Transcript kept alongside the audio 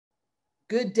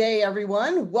Good day,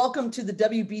 everyone. Welcome to the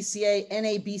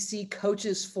WBCA-NABC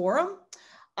Coaches Forum.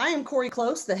 I am Corey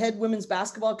Close, the head women's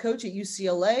basketball coach at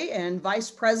UCLA and vice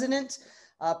president,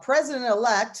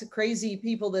 president-elect, crazy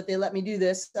people that they let me do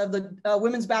this, of the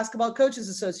Women's Basketball Coaches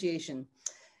Association.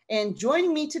 And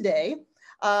joining me today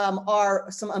are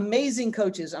some amazing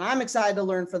coaches, and I'm excited to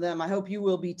learn from them. I hope you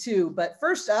will be too. But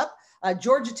first up,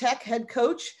 Georgia Tech head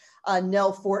coach,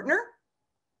 Nell Fortner.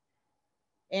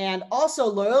 And also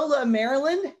Loyola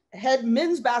Maryland head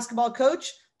men's basketball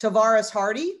coach, Tavares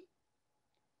Hardy.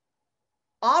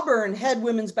 Auburn head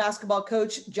women's basketball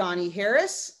coach, Johnny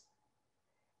Harris.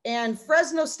 And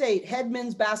Fresno State head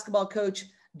men's basketball coach,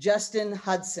 Justin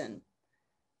Hudson.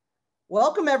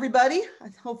 Welcome, everybody.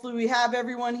 Hopefully we have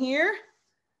everyone here.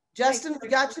 Justin, we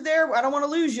got you there. I don't want to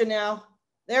lose you now.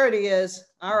 There it is.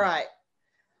 All right.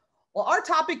 Well, our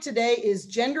topic today is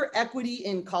gender equity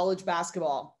in college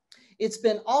basketball. It's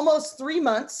been almost 3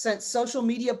 months since social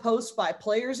media posts by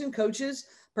players and coaches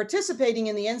participating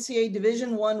in the NCAA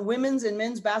Division I women's and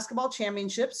men's basketball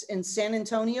championships in San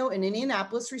Antonio and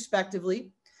Indianapolis, respectively,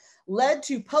 led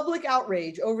to public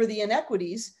outrage over the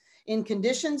inequities in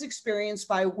conditions experienced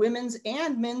by women's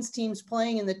and men's teams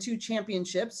playing in the two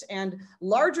championships, and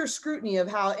larger scrutiny of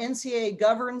how NCAA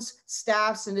governs,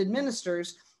 staffs, and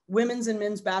administers women's and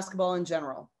men's basketball in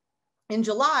general. In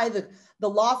July, the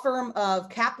law firm of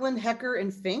Kaplan, Hecker,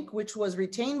 and Fink, which was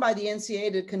retained by the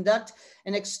NCAA to conduct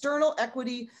an external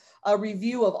equity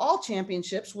review of all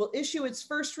championships, will issue its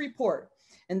first report,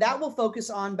 and that will focus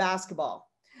on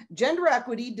basketball. Gender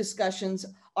equity discussions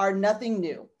are nothing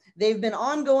new. They've been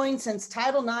ongoing since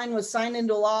Title IX was signed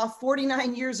into law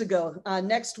 49 years ago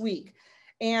next week.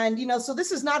 And, you know, so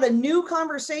this is not a new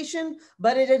conversation,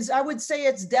 but it is, I would say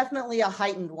it's definitely a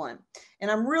heightened one.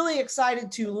 And I'm really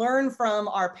excited to learn from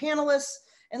our panelists.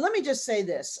 And let me just say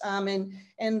this, and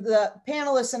the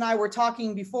panelists and I were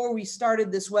talking before we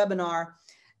started this webinar,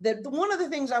 that one of the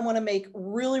things I want to make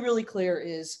really, really clear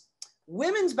is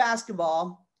women's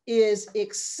basketball is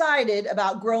excited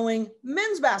about growing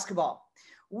men's basketball.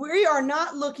 We are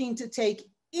not looking to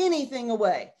take anything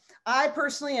away. I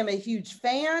personally am a huge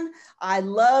fan. I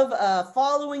love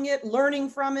following it, learning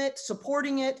from it,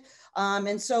 supporting it.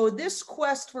 And so this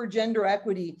quest for gender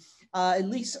equity, at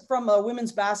least from a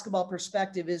women's basketball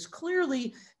perspective, is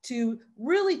clearly to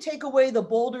really take away the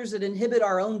boulders that inhibit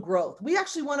our own growth. We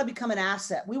actually want to become an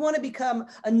asset. We want to become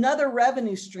another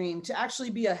revenue stream to actually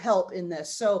be a help in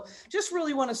this. So just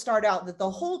really want to start out that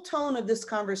the whole tone of this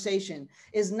conversation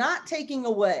is not taking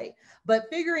away,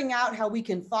 but figuring out how we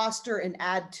can foster and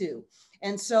add to.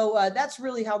 And so that's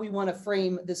really how we want to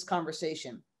frame this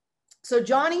conversation. So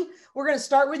Johnny, we're going to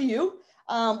start with you.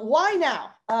 Why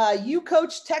now? You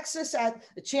coached Texas at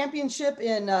the championship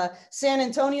in San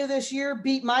Antonio this year,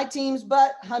 beat my team's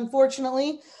butt,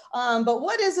 unfortunately. But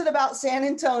what is it about San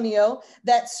Antonio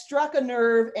that struck a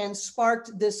nerve and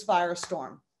sparked this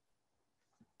firestorm?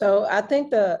 So I think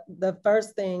the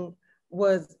first thing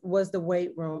was the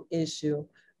weight room issue.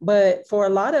 But for a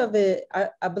lot of it,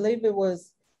 I believe it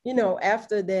was, you know,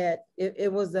 after that,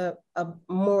 it was a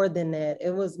more than that.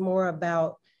 It was more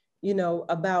about, you know,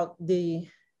 about the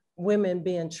women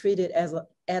being treated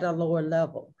at a lower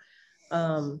level,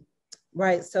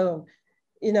 right? So,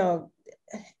 you know,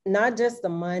 not just the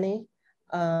money,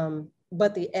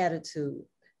 but the attitude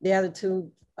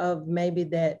of maybe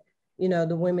that, you know,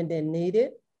 the women didn't need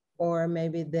it, or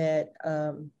maybe that,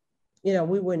 you know,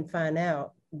 we wouldn't find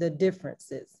out the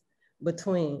differences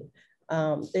between,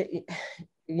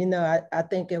 you know, I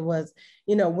think it was,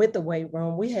 you know, with the weight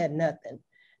room, we had nothing.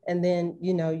 And then,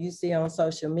 you know, you see on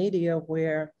social media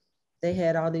where they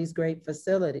had all these great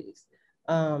facilities.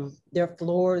 Their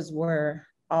floors were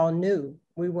all new.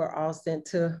 We were all sent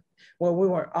to, well, we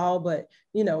weren't all, but,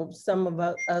 you know, some of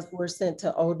us were sent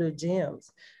to older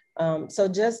gyms. So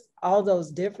just all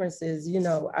those differences, you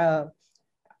know,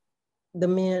 the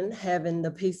men having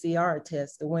the PCR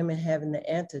test, the women having the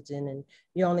antigen, and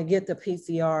you only get the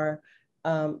PCR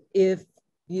if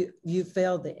you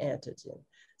fail the antigen.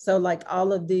 So like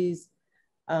all of these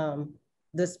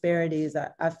disparities,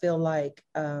 I feel like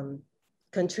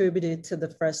contributed to the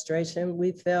frustration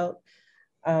we felt.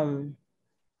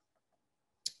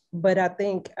 But I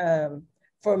think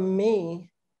for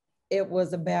me, it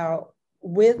was about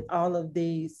with all of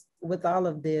this,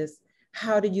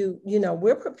 how do you know,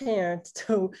 we're prepared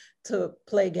to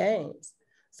play games.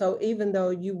 So even though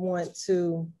you want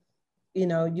to, you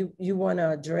know, you want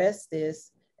to address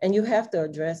this, and you have to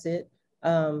address it,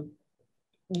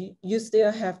 you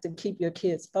still have to keep your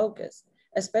kids focused,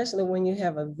 especially when you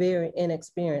have a very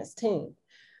inexperienced team.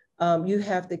 You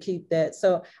have to keep that.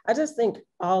 So I just think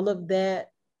all of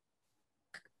that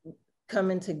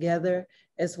coming together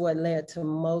is what led to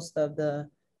most of the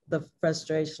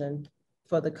frustration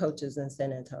for the coaches in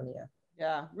San Antonio.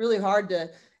 Yeah, really hard to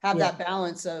have Yeah. that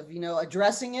balance of, you know,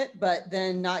 addressing it, but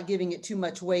then not giving it too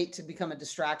much weight to become a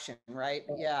distraction, right?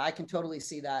 Yeah, I can totally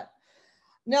see that.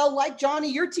 Now, like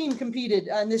Johnny, your team competed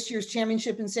in this year's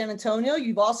championship in San Antonio.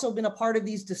 You've also been a part of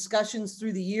these discussions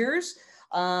through the years.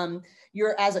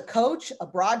 You're as a coach, a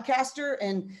broadcaster,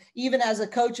 and even as a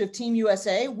coach of Team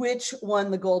USA, which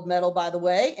won the gold medal, by the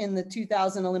way, in the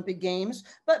 2000 Olympic Games.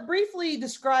 But briefly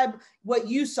describe what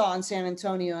you saw in San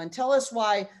Antonio and tell us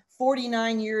why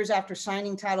 49 years after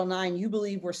signing Title IX, you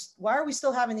believe why are we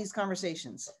still having these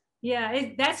conversations?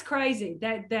 Yeah, that's crazy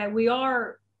that we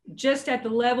are just at the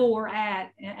level we're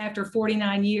at after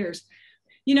 49 years.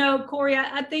 You know, Corey,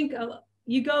 I think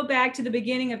you go back to the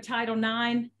beginning of Title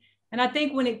IX, and I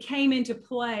think when it came into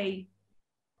play,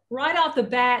 right off the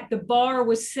bat, the bar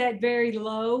was set very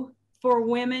low for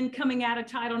women coming out of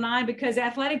Title IX because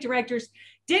athletic directors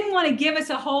didn't want to give us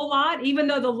a whole lot, even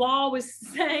though the law was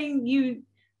saying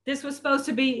this was supposed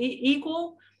to be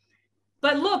equal.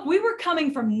 But look, we were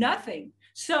coming from nothing.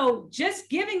 So just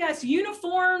giving us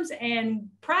uniforms and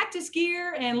practice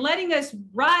gear and letting us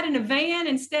ride in a van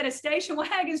instead of station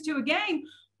wagons to a game,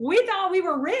 we thought we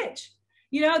were rich.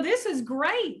 You know, this is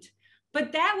great.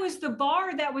 But that was the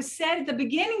bar that was set at the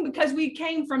beginning because we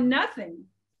came from nothing.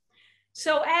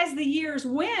 So as the years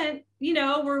went, you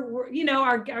know,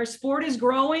 our sport is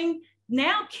growing.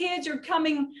 Now kids are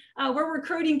coming, we're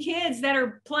recruiting kids that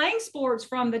are playing sports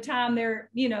from the time they're,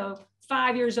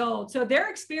 5 years old. So they're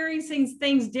experiencing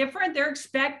things different. Their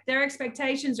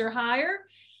expectations are higher.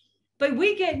 But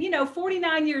we get,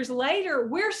 49 years later,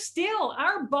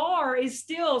 our bar is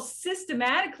still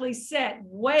systematically set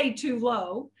way too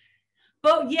low.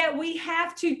 But yet we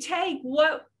have to take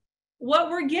what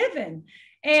we're given.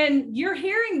 And you're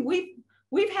hearing,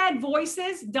 we've had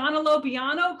voices, Donna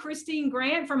Lopiano, Christine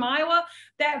Grant from Iowa,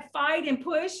 that fight and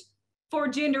push for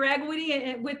gender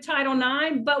equity with Title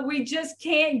IX, but we just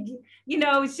can't,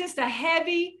 it's just a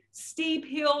heavy, steep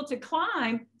hill to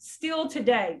climb still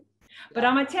today. But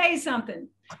I'm gonna tell you something,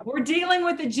 we're dealing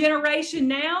with a generation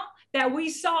now that we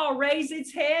saw raise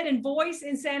its head and voice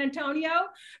in San Antonio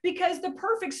because the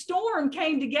perfect storm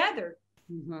came together.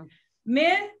 Mm-hmm.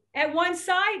 Men at one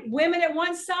side, women at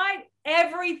one side,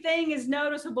 everything is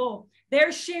noticeable.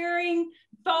 They're sharing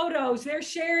photos, they're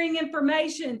sharing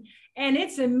information, and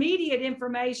it's immediate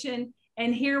information.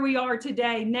 And here we are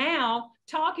today now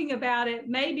talking about it,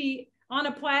 maybe on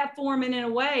a platform and in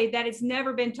a way that it's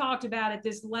never been talked about at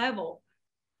this level.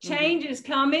 Change is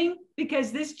coming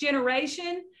because this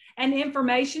generation and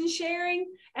information sharing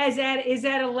is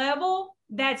at a level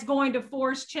that's going to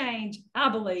force change, I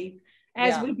believe,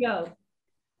 as we go.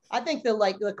 I think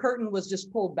the curtain was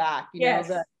just pulled back,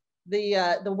 yes.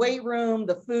 The weight room,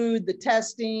 the food, the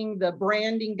testing, the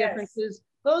branding differences, yes.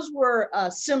 Those were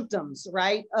symptoms,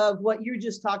 right, of what you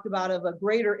just talked about, of a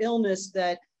greater illness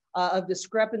that of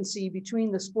discrepancy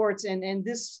between the sports and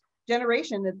this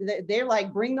generation that they're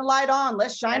like, bring the light on,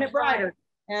 let's shine it brighter.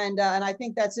 Right. And I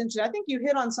think that's interesting. I think you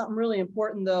hit on something really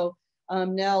important though,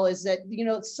 Nell, is that,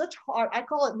 it's such hard, I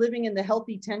call it living in the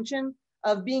healthy tension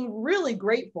of being really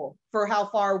grateful for how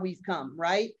far we've come,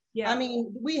 right? Yeah. I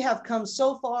mean, we have come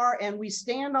so far and we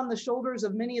stand on the shoulders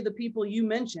of many of the people you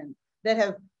mentioned that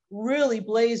have really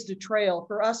blazed a trail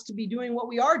for us to be doing what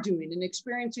we are doing and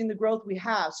experiencing the growth we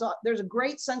have. So there's a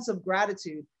great sense of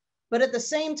gratitude, but at the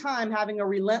same time, having a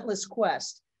relentless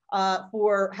quest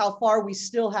for how far we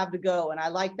still have to go. And I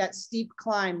like that steep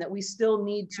climb that we still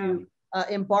need to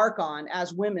embark on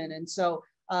as women. And so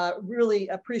really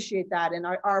appreciate that. And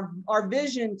our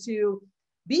vision to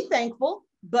be thankful,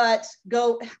 but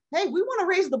go, hey, we want to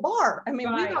raise the bar. I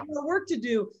mean, we got more work to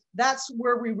do. That's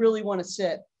where we really want to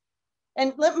sit.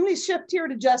 And let me shift here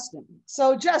to Justin.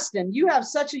 So Justin, you have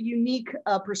such a unique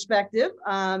perspective,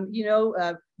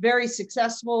 very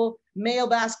successful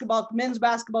men's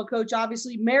basketball coach,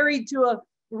 obviously married to a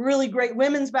really great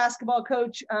women's basketball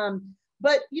coach.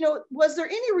 But, was there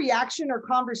any reaction or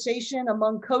conversation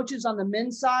among coaches on the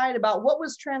men's side about what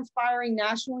was transpiring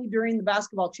nationally during the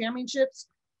basketball championships?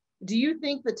 Do you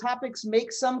think the topics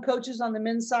make some coaches on the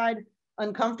men's side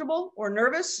uncomfortable or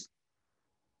nervous?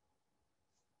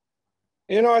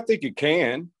 I think it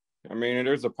can. I mean,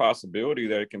 there's a possibility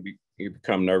that you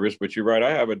become nervous, but you're right.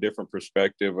 I have a different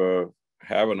perspective of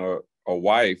having a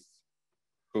wife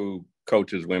who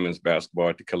coaches women's basketball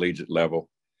at the collegiate level.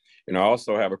 I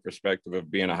also have a perspective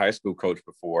of being a high school coach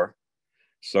before.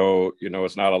 So,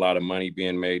 it's not a lot of money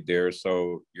being made there.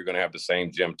 So you're going to have the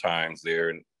same gym times there.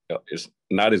 And it's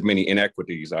not as many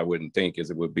inequities, I wouldn't think, as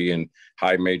it would be in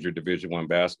high major Division I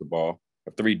basketball.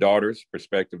 three daughters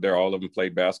perspective there. All of them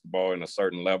played basketball in a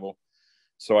certain level.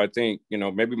 So I think,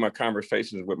 maybe my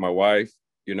conversations with my wife,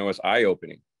 it's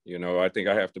eye-opening. I think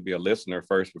I have to be a listener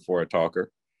first before a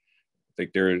talker. I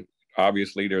think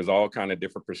there's all kind of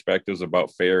different perspectives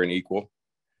about fair and equal,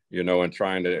 and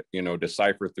trying to,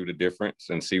 decipher through the difference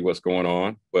and see what's going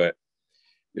on. But,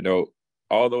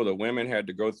 although the women had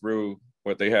to go through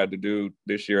what they had to do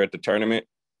this year at the tournament,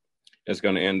 it's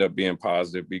going to end up being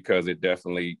positive because it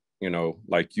definitely,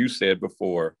 like you said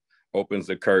before, opens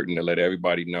the curtain to let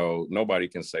everybody know nobody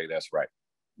can say that's right.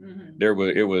 Mm-hmm.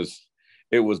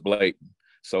 It was blatant.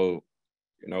 So,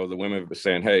 the women were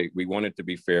saying, hey, we want it to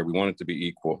be fair. We want it to be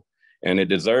equal. And it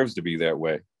deserves to be that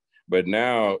way. But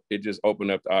now it just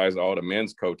opened up the eyes of all the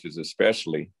men's coaches,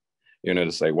 especially,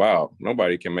 to say, wow,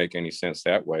 nobody can make any sense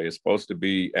that way. It's supposed to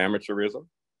be amateurism,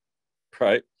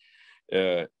 right?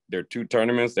 There are two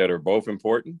tournaments that are both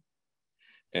important.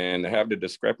 And to have the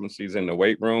discrepancies in the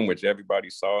weight room, which everybody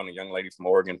saw, and the young lady from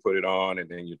Oregon put it on. And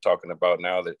then you're talking about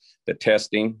now the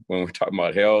testing when we're talking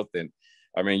about health. And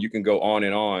I mean, you can go on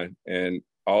and on. And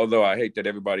although I hate that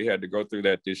everybody had to go through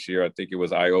that this year, I think it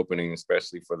was eye-opening,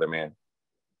 especially for the men.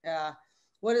 Yeah.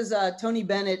 What is Tony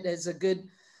Bennett is a good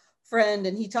friend,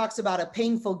 and he talks about a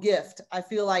painful gift. I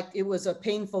feel like it was a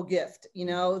painful gift,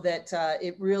 that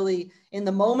it really, in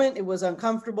the moment, it was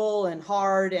uncomfortable and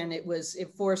hard, and it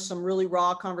forced some really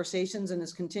raw conversations and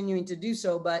is continuing to do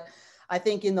so. But I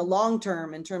think in the long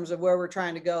term, in terms of where we're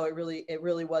trying to go, it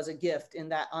really was a gift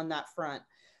on that front.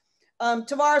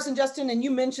 Tavares and Justin, and you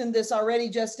mentioned this already,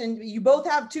 Justin, you both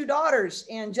have two daughters,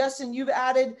 and Justin, you've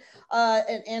added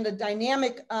and a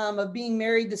dynamic of being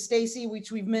married to Stacy,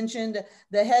 which we've mentioned,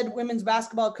 the head women's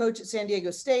basketball coach at San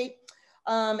Diego State.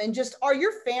 And just, are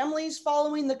your families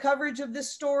following the coverage of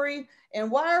this story? And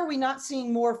why are we not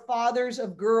seeing more fathers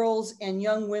of girls and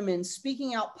young women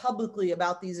speaking out publicly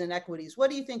about these inequities? What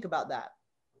do you think about that?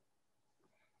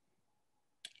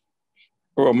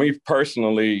 Well, me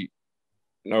personally,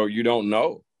 no, you don't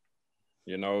know.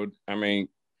 I mean,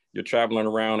 you're traveling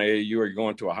around AAU or you're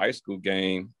going to a high school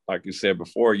game, like you said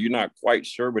before, you're not quite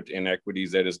sure what the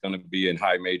inequities that is going to be in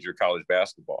high major college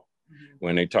basketball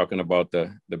when they're talking about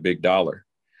the big dollar.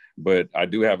 But I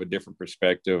do have a different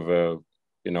perspective of,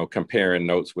 comparing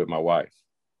notes with my wife,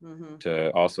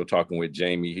 to also talking with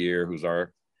Jamie here, who's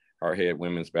our head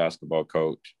women's basketball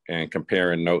coach, and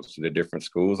comparing notes to the different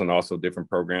schools and also different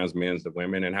programs, men's to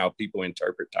women, and how people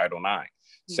interpret Title IX.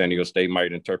 San Diego State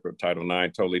might interpret Title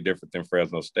IX totally different than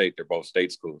Fresno State. They're both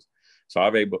state schools. So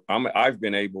I've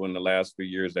been able in the last few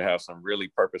years to have some really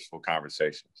purposeful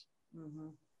conversations.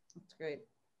 That's great.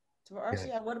 So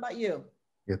Arcia, what about you?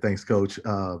 Yeah, thanks, Coach.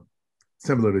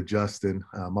 Similar to Justin,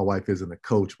 my wife isn't a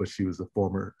coach, but she was a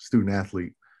former student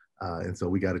athlete. And so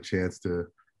we got a chance to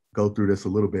go through this a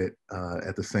little bit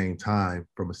at the same time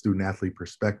from a student athlete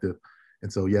perspective.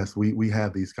 And so, yes, we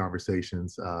have these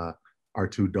conversations. Our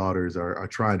two daughters are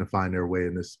trying to find their way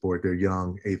in this sport. They're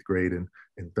young, 8th grade and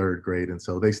 3rd grade. And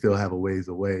so they still have a ways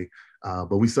away.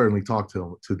 But we certainly talk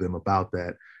to them about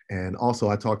that. And also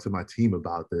I talk to my team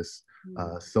about this.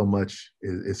 So much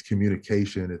is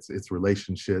communication, it's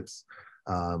relationships.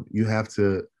 You have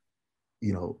to,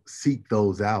 seek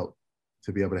those out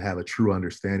to be able to have a true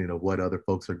understanding of what other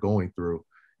folks are going through.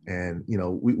 And,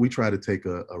 we try to take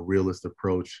a realist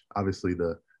approach. Obviously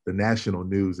the national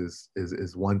news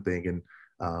is one thing.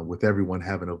 And with everyone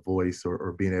having a voice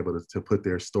or being able to put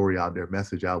their story out, their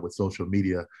message out with social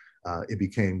media, it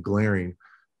became glaring,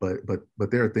 but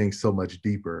there are things so much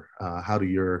deeper. How do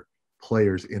your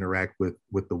players interact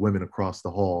with the women across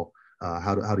the hall?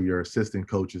 How do your assistant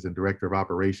coaches and director of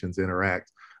operations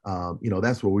interact?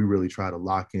 That's where we really try to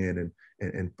lock in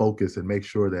and focus and make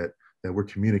sure that we're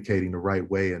communicating the right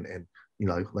way. And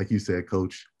like you said,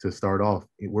 Coach, to start off,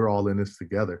 we're all in this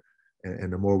together.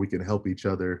 And the more we can help each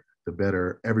other, the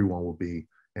better everyone will be.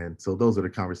 And so those are the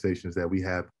conversations that we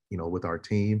have, with our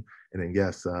team. And then,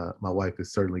 yes, my wife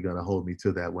is certainly going to hold me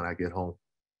to that when I get home.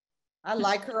 I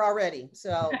like her already.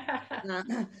 So,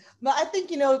 but I think,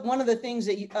 one of the things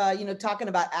that, talking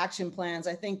about action plans,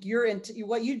 I think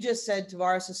what you just said,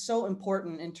 Tavares, is so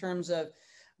important in terms of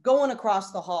going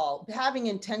across the hall, having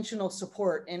intentional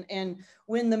support. And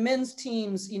when the men's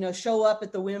teams, show up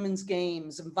at the women's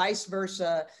games and vice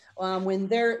versa, when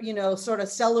they're, sort of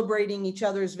celebrating each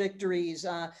other's victories,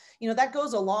 that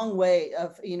goes a long way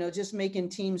of, just making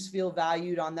teams feel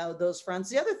valued on those fronts.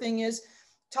 The other thing is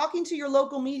talking to your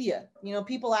local media.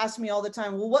 People ask me all the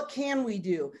time, well, what can we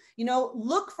do?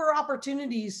 Look for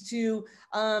opportunities to,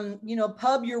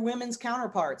 pub your women's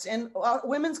counterparts, and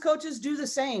women's coaches do the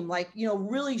same,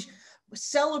 really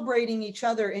celebrating each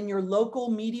other in your local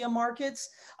media markets,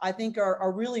 I think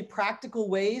are really practical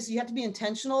ways. You have to be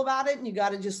intentional about it, and you got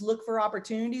to just look for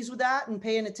opportunities with that and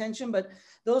paying attention. But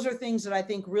those are things that I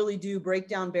think really do break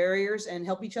down barriers and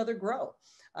help each other grow.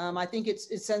 I think it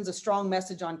sends a strong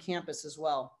message on campus as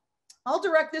well. I'll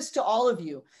direct this to all of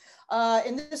you.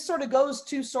 And this sort of goes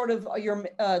to sort of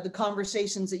the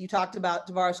conversations that you talked about,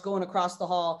 Tavares, going across the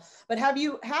hall. But have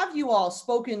you all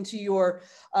spoken to your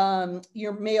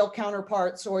male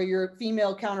counterparts or your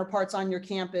female counterparts on your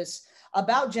campus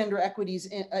about gender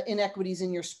inequities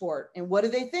in your sport? And what do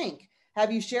they think? Have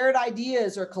you shared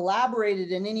ideas or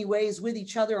collaborated in any ways with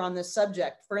each other on this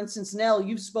subject? For instance, Nell, have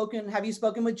you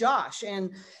spoken with Josh?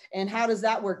 And how does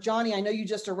that work? Johnny, I know you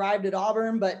just arrived at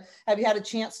Auburn, but have you had a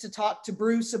chance to talk to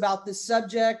Bruce about this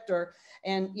subject?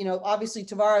 And obviously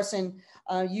Tavares,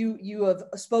 and you have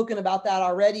spoken about that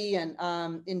already.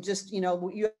 And just, you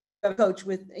have a coach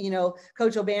with,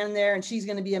 Coach O'Bannon there, and she's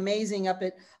going to be amazing up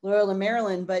at Loyola,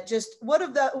 Maryland. But just what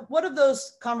have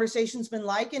those conversations been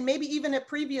like? And maybe even at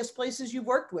previous places you've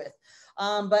worked with.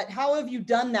 But how have you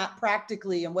done that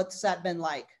practically, and what's that been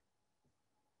like?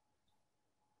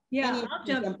 Yeah, I'll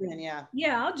jump in.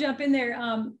 Yeah, I'll jump in there.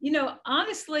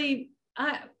 Honestly,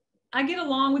 I get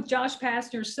along with Josh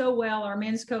Pastner so well, our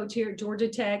men's coach here at Georgia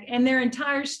Tech, and their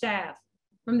entire staff,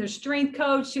 from their strength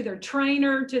coach to their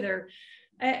trainer to their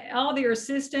all their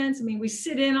assistants. I mean, we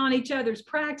sit in on each other's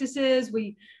practices.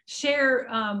 We share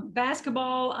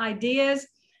basketball ideas.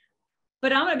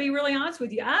 But I'm going to be really honest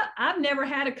with you. I've never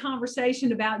had a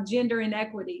conversation about gender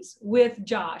inequities with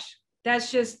Josh.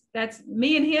 That's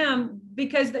me and him,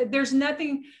 because there's not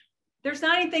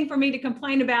anything for me to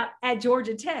complain about at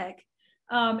Georgia Tech.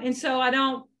 And so I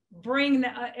don't bring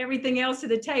everything else to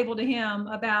the table to him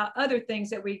about other things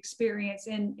that we experience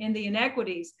in the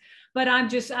inequities. But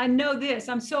I know this,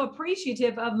 I'm so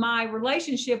appreciative of my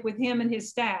relationship with him and his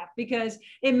staff, because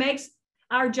it makes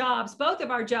our jobs, both of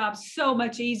our jobs, so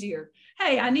much easier.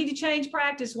 Hey, I need to change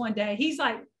practice one day. He's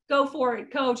like, go for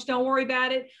it, coach. Don't worry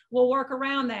about it. We'll work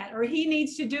around that. Or he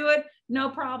needs to do it. No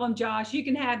problem, Josh. You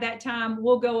can have that time.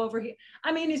 We'll go over here.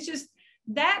 I mean, it's just,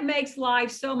 that makes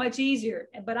life so much easier.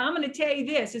 But I'm going to tell you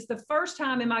this, it's the first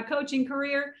time in my coaching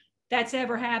career that's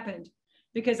ever happened,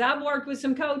 because I've worked with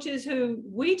some coaches who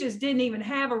we just didn't even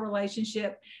have a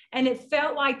relationship. And it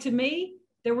felt like, to me,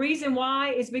 the reason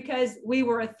why is because we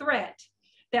were a threat,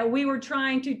 that we were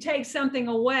trying to take something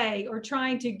away or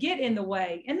trying to get in the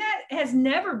way. And that has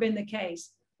never been the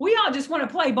case. We all just want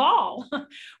to play ball.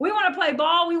 We want to play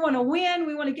ball. We want to win.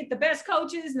 We want to get the best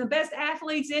coaches and the best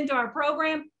athletes into our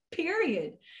program,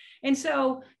 period. And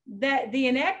so that the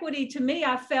inequity, to me,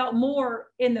 I felt more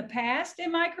in the past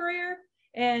in my career,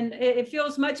 and it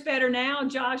feels much better now.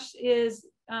 Josh is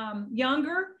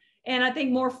younger, and I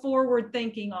think more forward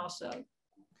thinking also.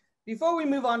 Before we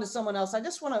move on to someone else, I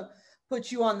just want to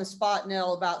put you on the spot,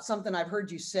 Nell, about something I've heard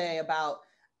you say about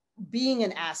being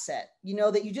an asset,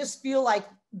 that you just feel like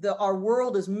our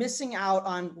world is missing out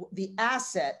on the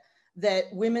asset that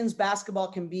women's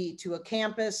basketball can be to a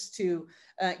campus, to,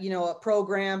 a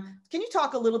program. Can you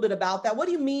talk a little bit about that? What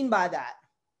do you mean by that?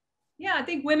 Yeah, I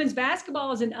think women's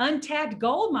basketball is an untapped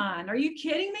gold mine. Are you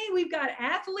kidding me? We've got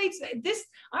athletes.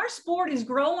 Our sport is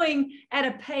growing at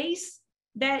a pace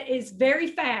that is very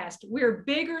fast. We're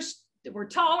bigger, we're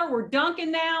taller, we're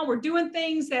dunking now, we're doing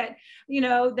things that,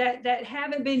 that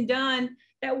haven't been done,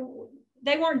 that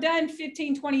they weren't done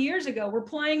 15, 20 years ago. We're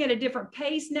playing at a different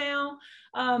pace now.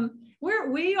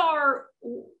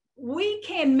 We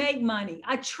can make money.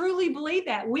 I truly believe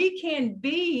that. We can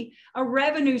be a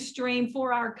revenue stream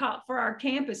for our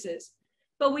campuses.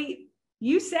 But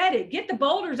you said it, get the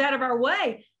boulders out of our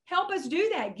way. Help us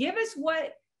do that. Give us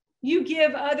what you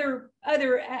give other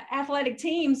athletic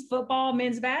teams, football,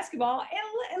 men's basketball,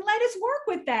 and let us work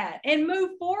with that and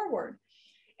move forward.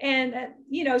 And,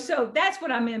 so that's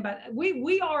what I meant by that.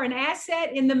 We are an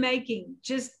asset in the making.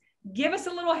 Just give us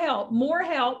a little help, more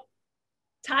help,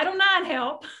 Title IX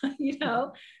help,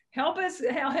 help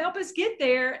us get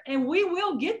there, and we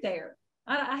will get there.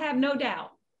 I have no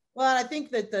doubt. Well, I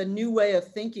think that the new way of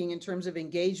thinking in terms of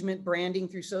engagement, branding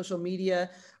through social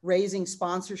media, raising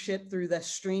sponsorship through the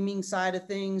streaming side of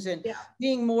things, and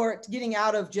getting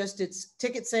out of just its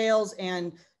ticket sales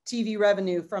and TV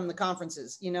revenue from the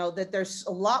conferences, that there's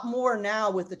a lot more now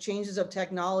with the changes of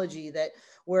technology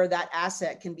where that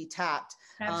asset can be tapped.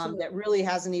 That really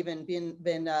hasn't even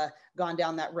been gone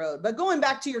down that road. But going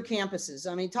back to your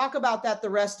campuses, talk about that, the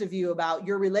rest of you, about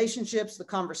your relationships, the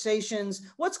conversations,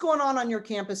 what's going on your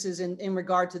campuses in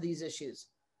regard to these issues.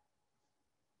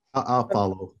 I'll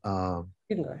follow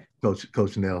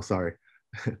Coach Nell, sorry.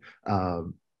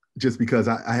 just because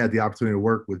I had the opportunity to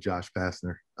work with Josh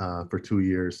Pastner for 2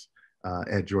 years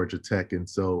at Georgia Tech. And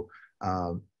so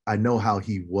I know how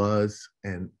he was.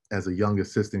 And as a young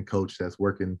assistant coach that's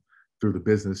working through the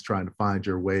business, trying to find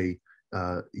your way,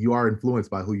 you are influenced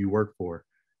by who you work for.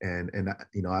 And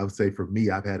you know, I would say for me,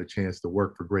 I've had a chance to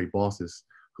work for great bosses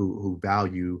who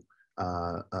value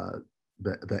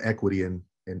the equity in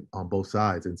on both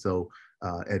sides. And so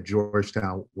at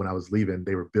Georgetown, when I was leaving,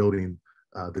 they were building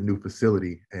the new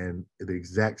facility, and the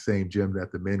exact same gym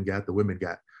that the men got, the women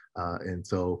got. And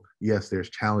so, yes, there's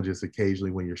challenges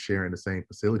occasionally when you're sharing the same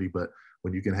facility, but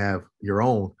when you can have your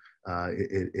own,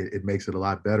 it makes it a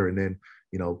lot better. And then,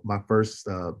 you know, my first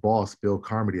boss, Bill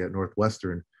Carmody at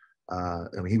Northwestern, I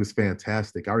mean, he was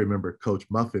fantastic. I remember Coach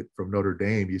Muffet from Notre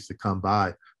Dame used to come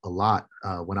by a lot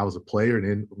when I was a player, and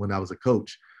then when I was a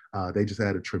coach. They just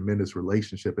had a tremendous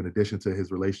relationship in addition to his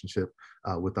relationship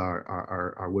with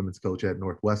our women's coach at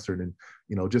Northwestern. And,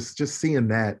 you know, just seeing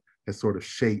that has sort of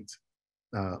shaped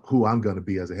who I'm going to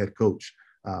be as a head coach.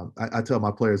 I tell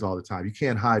my players all the time, you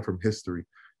can't hide from history.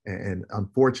 And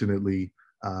unfortunately,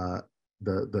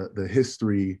 the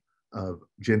history of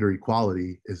gender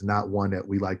equality is not one that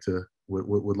we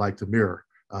would like to mirror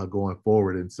going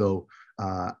forward. And so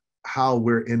how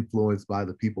we're influenced by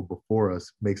the people before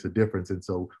us makes a difference. And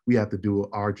so we have to do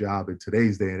our job in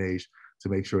today's day and age to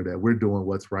make sure that we're doing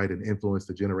what's right and influence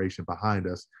the generation behind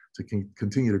us to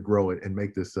continue to grow it and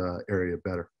make this area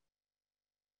better.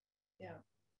 Yeah.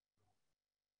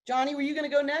 Johnny, were you going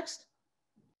to go next?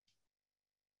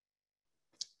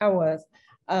 I was.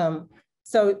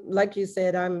 So like you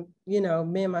said, me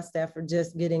and my staff are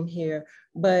just getting here,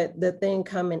 but the thing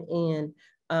coming in,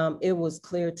 it was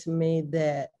clear to me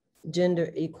that gender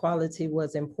equality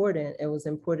was important. It was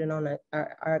important on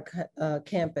our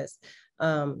campus.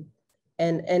 And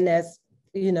that's,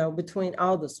 you know, between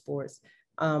all the sports,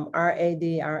 our AD,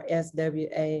 our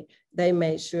SWA, they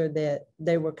made sure that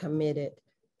they were committed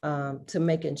to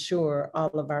making sure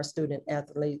all of our student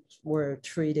athletes were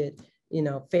treated, you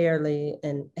know, fairly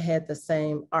and had the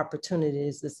same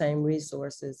opportunities, the same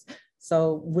resources.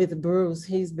 So with Bruce,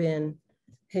 he's been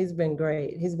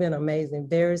great. He's been amazing,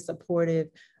 very supportive.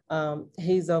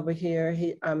 He's over here.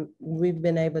 We've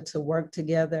been able to work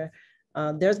together.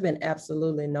 There's been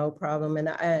absolutely no problem, and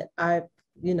I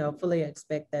fully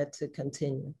expect that to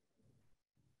continue.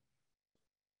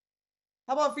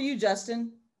 How about for you,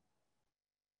 Justin?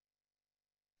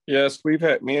 Yes,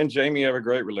 me and Jamie have a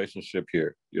great relationship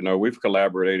here. You know, we've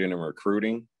collaborated in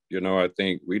recruiting. You know, I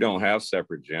think we don't have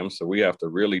separate gyms, so we have to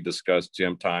really discuss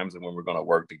gym times and when we're going to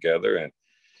work together and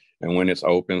when it's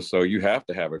open. So you have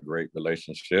to have a great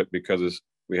relationship because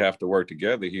we have to work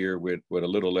together here with a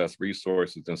little less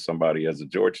resources than somebody as a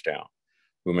Georgetown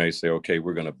who may say, okay,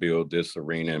 we're going to build this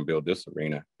arena and build this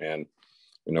arena. And,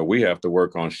 you know, we have to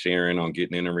work on sharing, on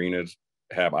getting in arenas,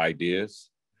 have ideas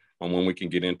on when we can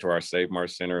get into our Save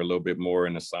Mart Center a little bit more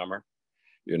in the summer,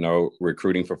 you know,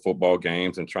 recruiting for football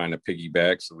games and trying to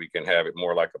piggyback so we can have it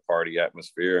more like a party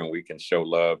atmosphere and we can show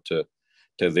love to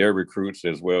their recruits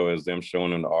as well as them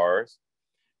showing them to ours.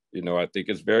 You know, I think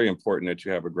it's very important that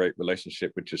you have a great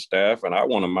relationship with your staff. And I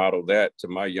want to model that to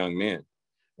my young men.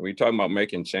 When we talk about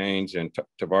making change, and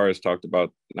Tavares talked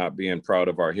about not being proud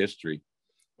of our history.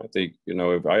 I think, you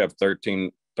know, if I have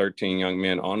 13 young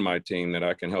men on my team that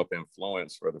I can help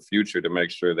influence for the future to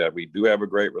make sure that we do have a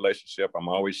great relationship. I'm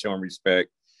always showing respect,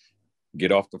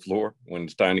 get off the floor when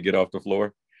it's time to get off the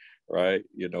floor, right?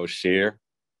 You know, share,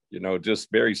 you know,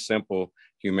 just very simple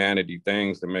humanity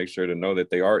things to make sure to know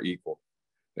that they are equal.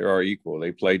 They are equal.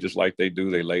 They play just like they do.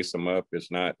 They lace them up. There's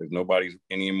nobody's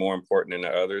any more important than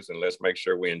the others. And let's make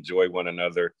sure we enjoy one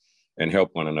another and help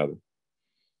one another.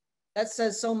 That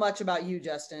says so much about you,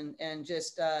 Justin, and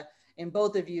just in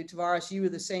both of you, Tavares, you were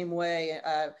the same way.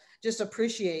 Just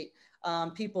appreciate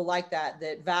people like that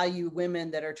value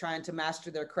women that are trying to master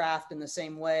their craft in the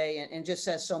same way, and just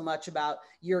says so much about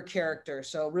your character.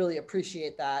 So really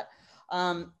appreciate that.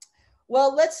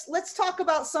 Well, let's talk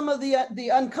about some of the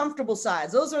uncomfortable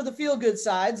sides. Those are the feel-good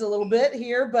sides a little bit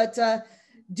here, but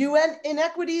do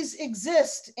inequities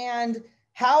exist, and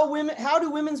how do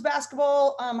women's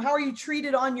basketball, how are you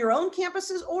treated on your own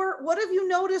campuses, or what have you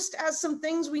noticed as some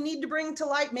things we need to bring to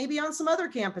light maybe on some other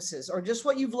campuses, or just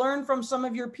what you've learned from some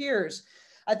of your peers?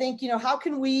 I think, you know,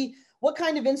 what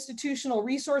kind of institutional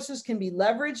resources can be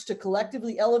leveraged to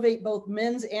collectively elevate both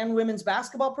men's and women's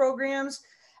basketball programs?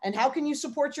 And how can you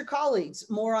support your colleagues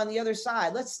more on the other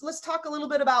side? Let's talk a little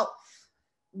bit about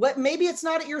maybe it's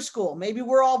not at your school. Maybe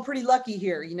we're all pretty lucky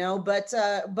here, you know, but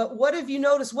what have you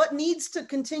noticed? What needs to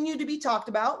continue to be talked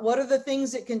about? What are the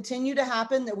things that continue to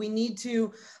happen that we need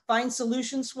to find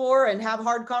solutions for and have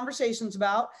hard conversations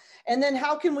about? And then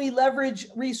how can we leverage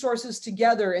resources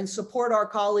together and support our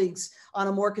colleagues on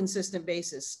a more consistent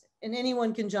basis? And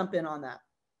anyone can jump in on that.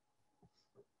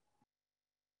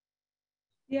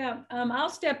 Yeah,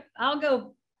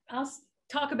 I'll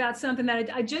talk about something that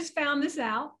I just found this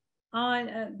out on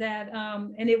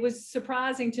and it was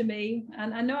surprising to me.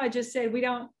 And I know I just said we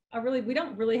don't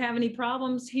really have any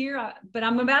problems here, but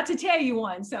I'm about to tell you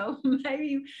one. So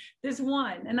maybe this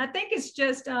one, and I think it's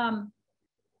just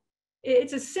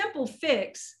it's a simple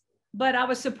fix, but I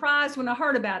was surprised when I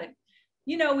heard about it.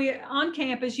 You know, we on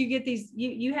campus, you get these,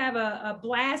 you have a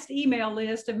blast email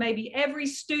list of maybe every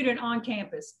student on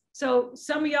campus. So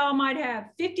some of y'all might have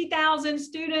 50,000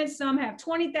 students, some have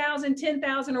 20,000,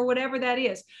 10,000, or whatever that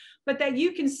is, but that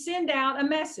you can send out a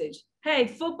message. Hey,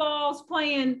 football's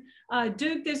playing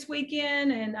Duke this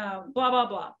weekend and blah, blah,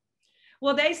 blah.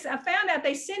 Well, I found out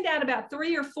they send out about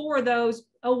 3 or 4 of those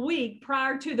a week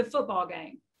prior to the football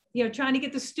game, you know, trying to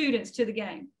get the students to the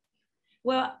game.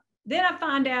 Well, then I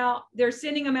find out they're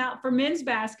sending them out for men's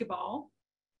basketball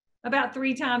about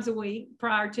 3 times a week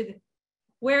prior to the,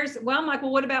 well, I'm like,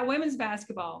 well, what about women's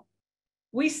basketball?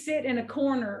 We sit in a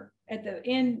corner at the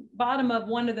bottom of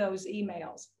one of those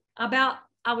emails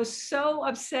I was so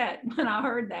upset when I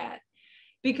heard that,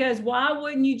 because why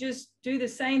wouldn't you just do the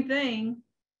same thing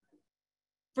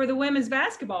for the women's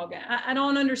basketball game? I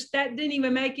don't understand. That didn't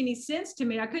even make any sense to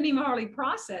me. I couldn't even hardly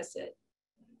process it.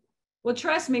 Well,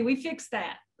 trust me, we fixed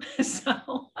that.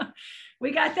 So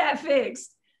we got that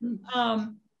fixed.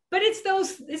 But it's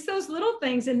those little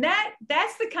things. And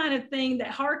that's the kind of thing that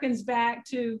harkens back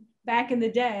to back in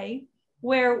the day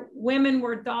where women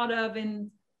were thought of in,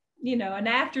 you know, an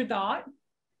afterthought,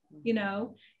 you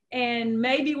know, and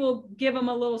maybe we'll give them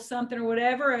a little something or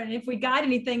whatever. And if we got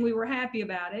anything, we were happy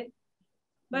about it.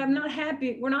 But I'm not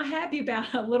happy. We're not happy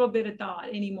about a little bit of thought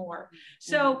anymore.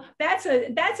 So that's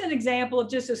an example of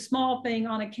just a small thing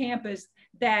on a campus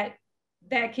that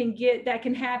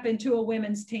can happen to a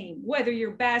women's team, whether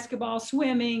you're basketball,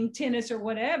 swimming, tennis, or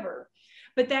whatever.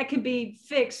 But that can be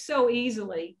fixed so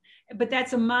easily. But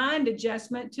that's a mind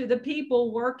adjustment to the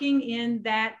people working in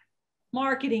that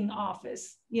marketing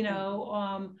office, you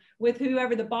know, with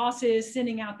whoever the boss is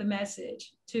sending out the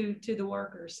message to the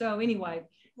workers. So anyway,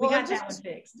 we got that one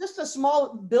fixed. Just a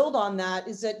small build on that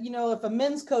is that, you know, if a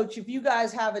men's coach, if you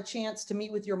guys have a chance to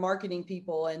meet with your marketing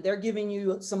people and they're giving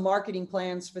you some marketing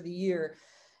plans for the year,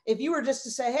 if you were just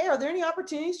to say, hey, are there any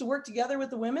opportunities to work together with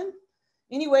the women?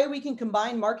 Any way we can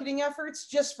combine marketing efforts,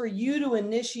 just for you to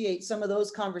initiate some of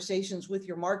those conversations with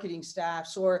your marketing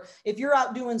staffs? Or if you're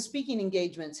out doing speaking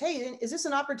engagements, hey, is this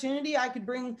an opportunity I could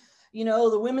bring, you know,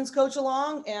 the women's coach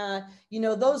along? And, you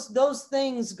know, those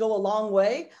things go a long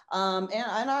way. And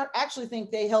I actually think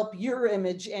they help your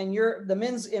image and the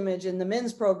men's image and the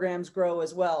men's programs grow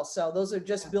as well. So those are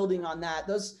just building on that.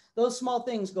 Those small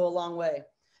things go a long way.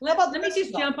 Let me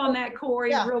just jump on that,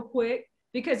 Corey, real quick,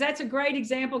 because that's a great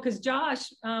example. Because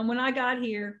Josh, when I got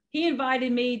here, he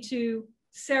invited me to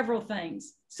several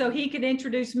things so he could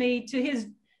introduce me to his,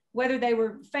 whether they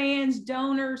were fans,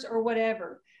 donors, or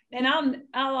whatever. And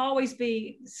I'll always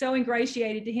be so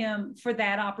ingratiated to him for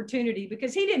that opportunity,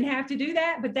 because he didn't have to do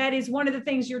that, but that is one of the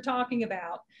things you're talking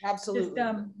about. Absolutely.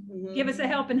 Just give us a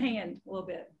helping hand a little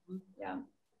bit. Yeah.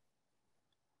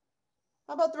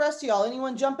 How about the rest of y'all?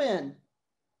 Anyone jump in?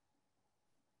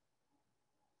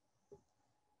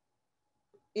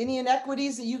 Any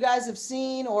inequities that you guys have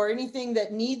seen or anything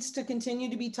that needs to continue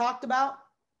to be talked about?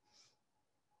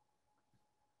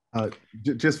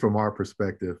 Just from our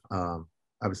perspective,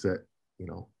 obviously, you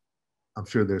know, I'm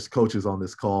sure there's coaches on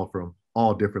this call from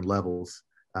all different levels.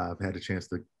 I've had a chance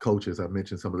to coach, as I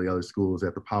mentioned, some of the other schools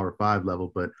at the Power 5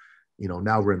 level, but, you know,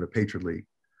 now we're in the Patriot League.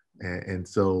 And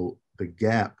so the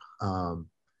gap,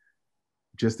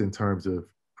 just in terms of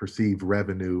perceived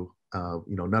revenue,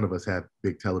 you know, none of us have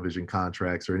big television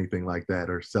contracts or anything like that,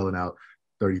 or selling out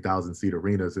 30,000 seat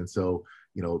arenas. And so,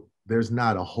 you know, there's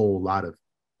not a whole lot of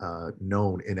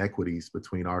known inequities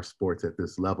between our sports at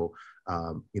this level.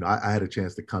 You know, I had a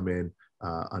chance to come in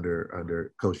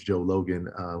under Coach Joe Logan,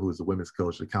 who is the women's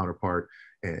coach, the counterpart,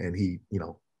 and he, you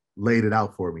know, laid it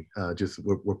out for me. Just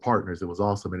we're partners. It was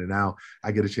awesome. And now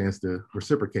I get a chance to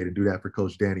reciprocate and do that for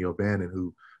Coach Danny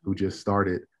O'Bannon, who just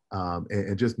started,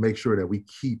 and just make sure that we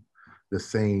keep the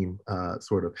same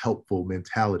sort of helpful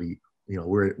mentality. You know,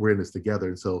 we're in this together.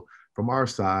 And so from our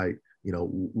side, you know,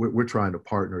 we're trying to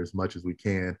partner as much as we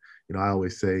can. You know, I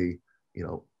always say, you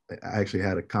know, I actually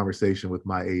had a conversation with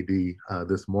my AD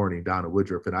this morning, Donna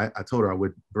Woodruff, and I told her I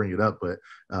wouldn't bring it up, but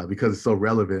because it's so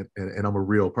relevant and I'm a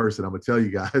real person, I'm gonna tell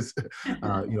you guys,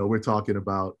 we're talking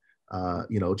about,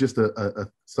 just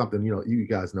something, you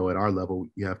guys know at our level,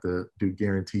 you have to do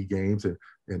guarantee games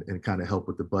and kind of help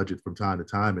with the budget from time to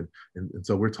time. And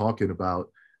so we're talking about,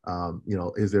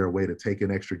 is there a way to take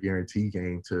an extra guarantee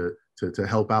game to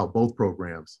help out both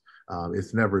programs?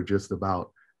 It's never just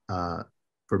about,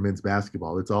 for men's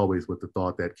basketball, it's always with the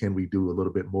thought that can we do a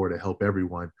little bit more to help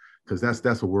everyone? Because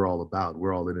that's what we're all about.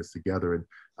 We're all in this together. And,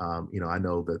 I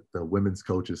know that the women's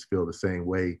coaches feel the same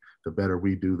way. The better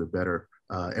we do, the better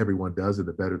everyone does, and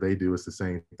the better they do, it's the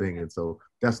same thing. And so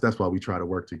that's why we try to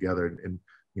work together. And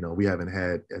we haven't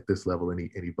had at this level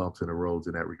any bumps in the roads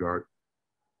in that regard.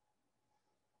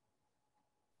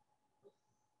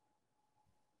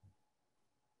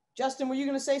 Justin, were you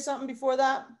going to say something before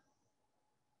that?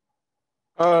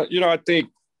 I think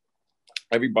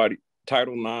everybody,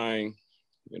 Title IX,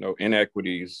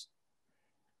 inequities,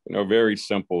 very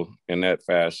simple in that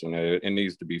fashion. It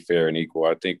needs to be fair and equal.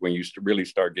 I think when you really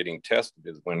start getting tested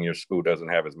is when your school doesn't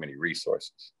have as many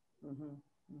resources. Mm-hmm.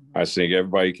 Mm-hmm. I think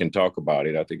everybody can talk about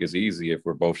it. I think it's easy if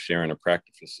we're both sharing a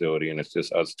practice facility and it's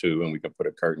just us two and we can put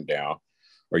a curtain down,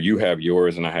 or you have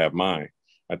yours and I have mine.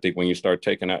 I think when you start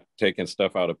taking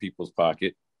stuff out of people's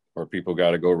pocket, or people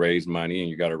got to go raise money and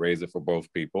you got to raise it for both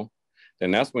people,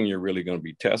 then that's when you're really going to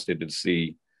be tested to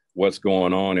see what's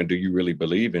going on and do you really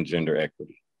believe in gender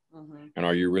equity? Mm-hmm. And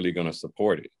are you really going to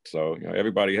support it? So,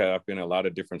 everybody have been in a lot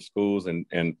of different schools and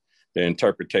the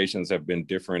interpretations have been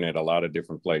different at a lot of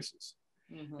different places.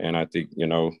 Mm-hmm. And I think,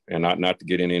 and not to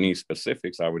get into any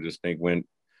specifics, I would just think when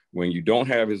you don't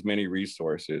have as many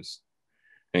resources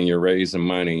and you're raising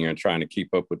money and you're trying to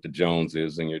keep up with the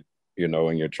Joneses and you're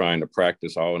trying to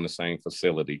practice all in the same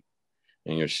facility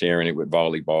and you're sharing it with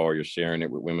volleyball, or you're sharing it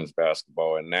with women's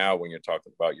basketball. And now when you're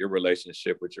talking about your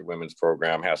relationship with your women's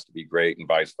program has to be great and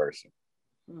vice versa.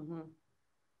 Mm-hmm.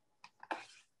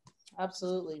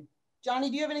 Absolutely. Johnny,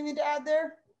 do you have anything to add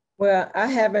there? Well, I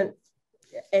haven't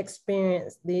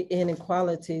experienced the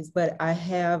inequalities, but I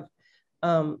have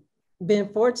been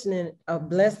fortunate,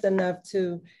 blessed enough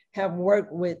to have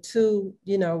worked with two,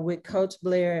 with Coach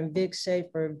Blair and Vic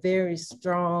Schaefer, very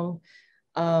strong,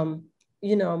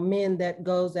 men that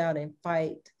goes out and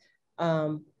fight,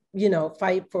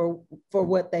 fight for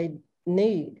what they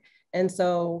need. And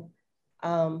so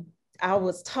I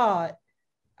was taught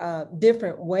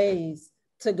different ways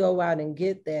to go out and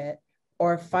get that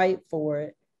or fight for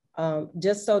it,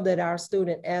 just so that our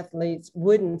student athletes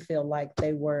wouldn't feel like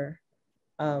they were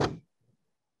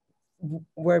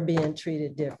being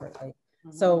treated differently.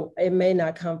 Mm-hmm. So it may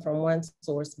not come from one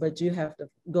source, but you have to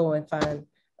go and find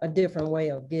a different way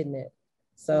of getting it.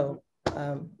 So,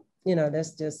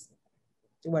 that's just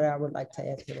what I would like to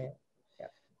add to that. Yeah.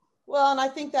 Well, and I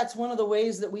think that's one of the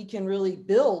ways that we can really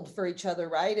build for each other,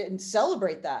 right? And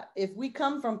celebrate that. If we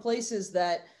come from places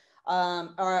that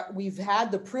we've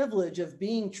had the privilege of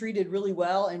being treated really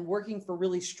well and working for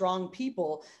really strong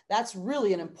people, that's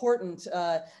really an important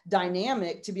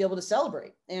dynamic to be able to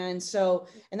celebrate. And so,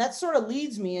 and that sort of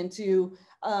leads me into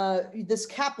this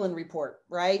Kaplan report,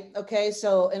 right? Okay,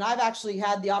 so, and I've actually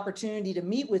had the opportunity to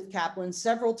meet with Kaplan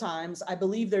several times. I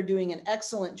believe they're doing an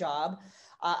excellent job.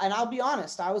 And I'll be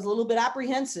honest, I was a little bit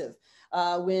apprehensive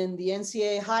when the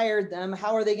NCAA hired them.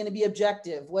 How are they going to be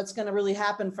objective? What's going to really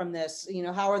happen from this?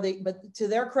 How are they? But to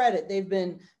their credit, they've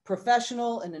been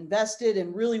professional and invested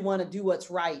and really want to do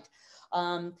what's right.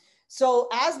 So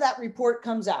as that report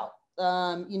comes out,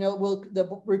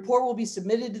 the report will be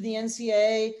submitted to the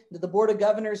NCAA, to the Board of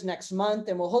Governors next month,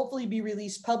 and will hopefully be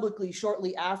released publicly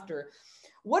shortly after.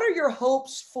 What are your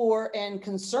hopes for and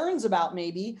concerns about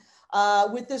maybe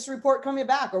with this report coming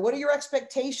back, or what are your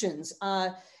expectations?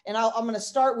 And I'm going to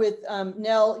start with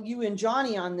Nell, you and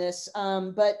Johnny on this,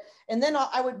 and then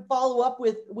I would follow up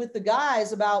with the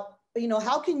guys about,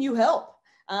 how can you help?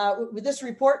 When this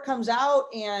report comes out,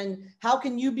 and how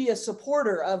can you be a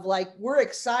supporter of, like, we're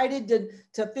excited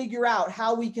to figure out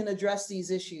how we can address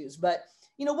these issues. But,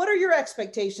 what are your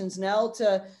expectations, Nell,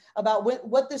 about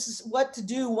what to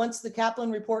do once the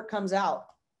Kaplan report comes out?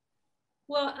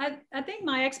 Well, I think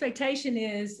my expectation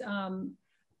is that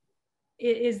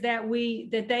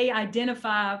they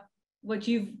identify what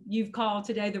you've called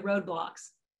today the roadblocks.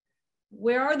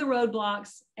 Where are the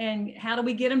roadblocks, and how do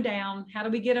we get them down? How do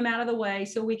we get them out of the way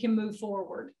so we can move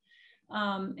forward?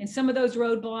 And some of those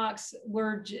roadblocks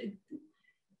were,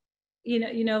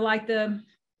 like the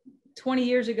 20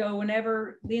 years ago,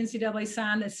 whenever the NCAA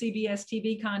signed the CBS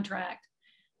TV contract.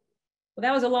 Well,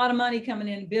 that was a lot of money coming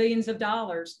in, billions of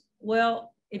dollars.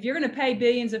 Well, if you're going to pay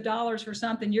billions of dollars for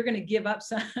something, you're going to give up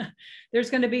some, there's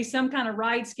going to be some kind of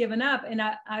rights given up. And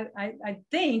I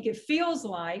think it feels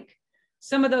like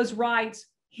some of those rights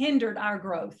hindered our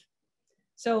growth.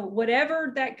 So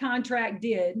whatever that contract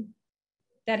did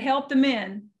that helped the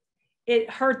men, it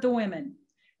hurt the women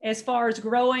as far as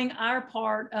growing our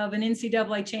part of an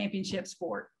NCAA championship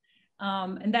sport.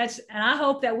 And I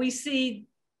hope that we see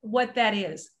what that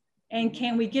is. And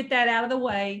can we get that out of the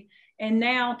way? And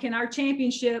now can our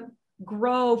championship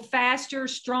grow faster,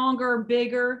 stronger,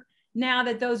 bigger, now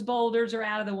that those boulders are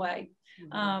out of the way?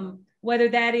 Whether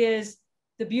that is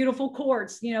the beautiful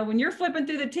courts, you know, when you're flipping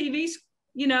through the TV,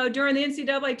 you know, during the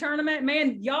NCAA tournament,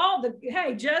 man, y'all,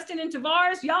 hey, Justin and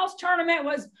Tavares, y'all's tournament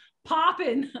was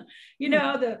popping. You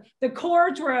know, the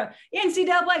courts were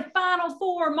NCAA Final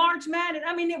Four, March Madness.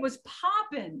 I mean, it was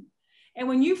popping. And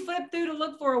when you flip through to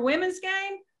look for a women's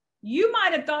game, you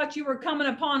might have thought you were coming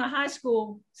upon a high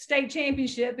school state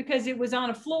championship because it was on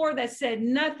a floor that said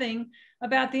nothing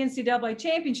about the NCAA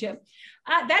championship.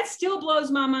 That still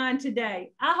blows my mind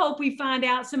today. I hope we find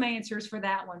out some answers for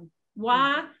that one.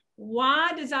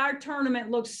 Why does our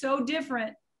tournament look so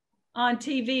different on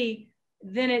TV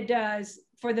than it does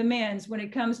for the men's when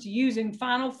it comes to using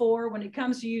Final Four, when it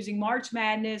comes to using March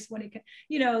Madness, when it,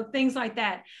 you know, things like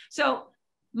that. So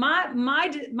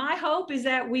my hope is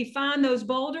that we find those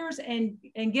boulders and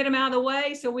get them out of the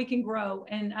way so we can grow.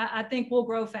 And I think we'll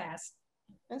grow fast.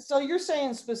 And so you're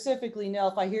saying specifically, Nell,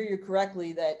 if I hear you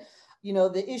correctly, that, you know,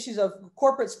 the issues of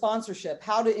corporate sponsorship,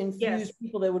 how to infuse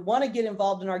people that would want to get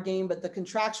involved in our game, but the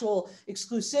contractual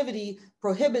exclusivity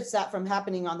prohibits that from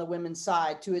happening on the women's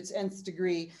side to its nth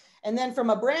degree. And then from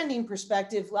a branding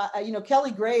perspective, you know,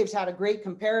 Kelly Graves had a great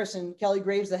comparison. Kelly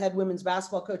Graves, the head women's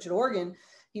basketball coach at Oregon,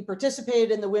 he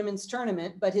participated in the women's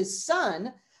tournament, but his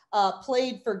son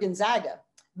played for Gonzaga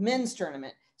men's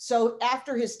tournament. So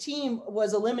after his team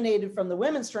was eliminated from the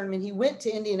women's tournament, he went to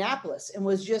Indianapolis and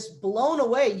was just blown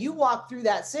away. You walk through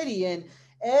that city and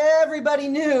everybody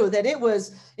knew that it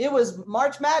was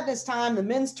March Madness time. The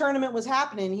men's tournament was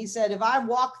happening. He said, if I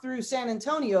walk through San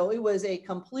Antonio, it was a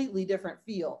completely different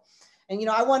feel. And, you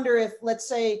know, I wonder if, let's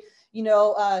say, you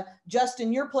know,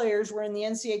 Justin, your players were in the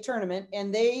NCAA tournament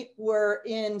and they were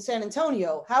in San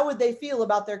Antonio. How would they feel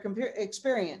about their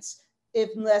experience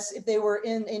if they were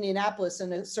in Indianapolis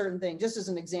and a certain thing, just as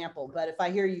an example, but if I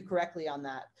hear you correctly on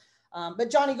that. But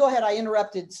Johnny, go ahead, I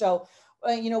interrupted. So,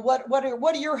 you know, what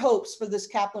are your hopes for this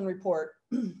Kaplan report?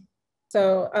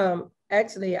 So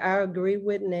actually, I agree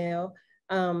with Nell,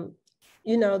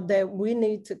 you know, that we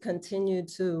need to continue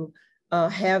to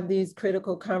have these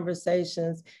critical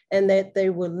conversations and that they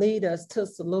will lead us to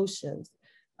solutions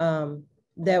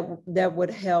that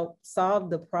would help solve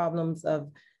the problems of,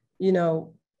 you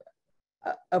know,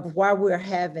 of why we're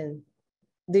having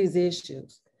these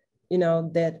issues, you know,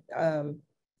 that,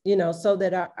 you know, so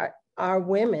that our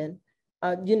women,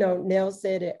 you know, Nell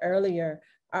said it earlier,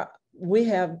 we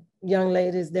have young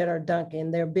ladies that are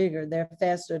dunking, they're bigger, they're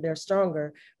faster, they're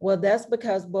stronger. Well, that's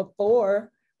because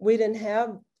before we didn't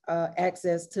have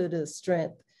access to the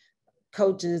strength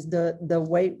coaches, the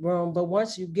weight room, but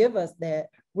once you give us that,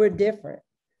 we're different,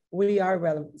 we are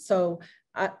relevant. So,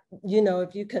 you know,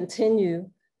 if you continue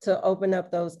to open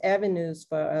up those avenues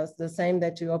for us, the same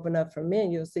that you open up for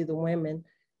men, you'll see the women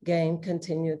game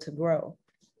continue to grow.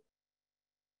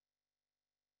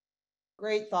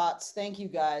 Great thoughts. Thank you,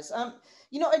 guys.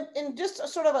 You know, and just a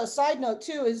sort of a side note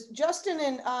too is Justin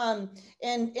and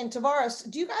Tavares,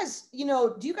 do you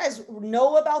guys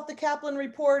know about the Kaplan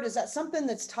report? Is that something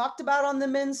that's talked about on the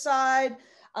men's side?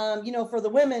 You know, for the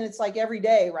women, it's like every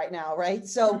day right now, right?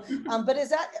 So, but is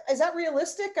that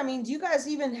realistic? I mean, do you guys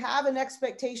even have an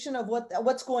expectation of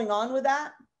what's going on with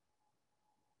that?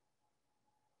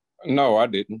 No, I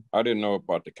didn't. I didn't know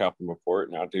about the Kaplan report.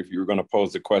 Now, if you were going to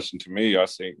pose the question to me, I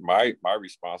think my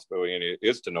responsibility in it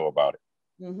is to know about it.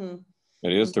 Mm-hmm.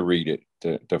 It is to read it,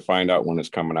 to find out when it's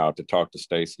coming out, to talk to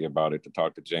Stacy about it, to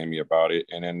talk to Jamie about it,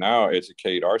 and then now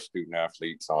educate our student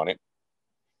athletes on it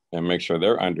and make sure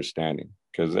they're understanding,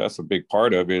 because that's a big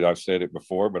part of it. I've said it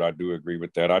before, but I do agree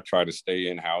with that. I try to stay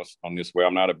in-house on this way.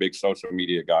 I'm not a big social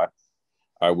media guy.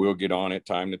 I will get on it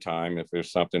time to time if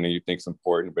there's something that you think is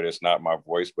important, but it's not my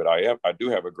voice. But I do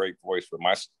have a great voice with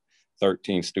my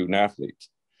 13 student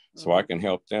athletes. So I can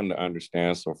help them to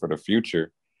understand. So for the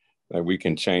future, that we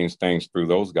can change things through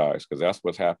those guys, because that's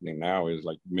what's happening now is,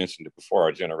 like you mentioned it before,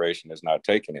 our generation is not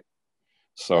taking it.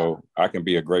 So I can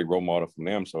be a great role model from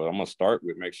them. So I'm going to start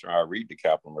with make sure I read the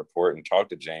Kaplan report and talk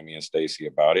to Jamie and Stacy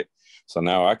about it. So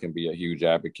now I can be a huge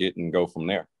advocate and go from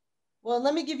there. Well,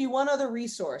 let me give you one other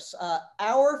resource,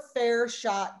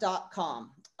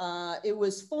 ourfairshot.com. It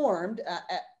was formed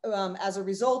as a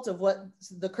result of what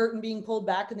the curtain being pulled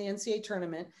back in the NCAA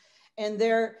tournament. And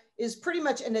there is pretty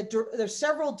much, there's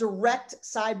several direct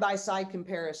side-by-side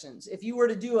comparisons. If you were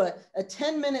to do a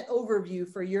 10-minute overview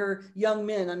for your young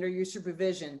men under your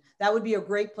supervision, that would be a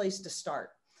great place to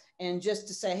start. And just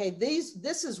to say, hey,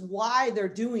 this is why they're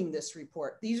doing this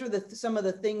report. These are some of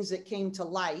the things that came to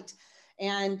light.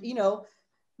 And, you know,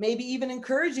 maybe even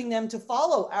encouraging them to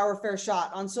follow Our Fair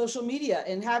Shot on social media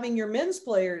and having your men's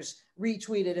players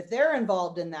retweet it if they're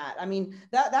involved in that. I mean,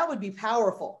 that would be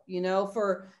powerful, you know,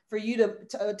 for you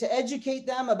to educate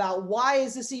them about why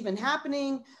is this even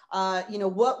happening, you know,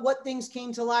 what things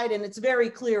came to light. And it's very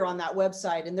clear on that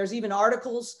website. And there's even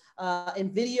articles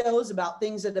and videos about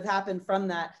things that have happened from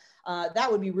that.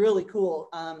 That would be really cool,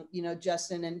 you know,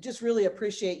 Justin, and just really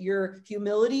appreciate your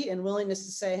humility and willingness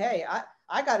to say, hey,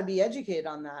 I got to be educated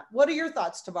on that. What are your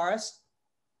thoughts, Tavares?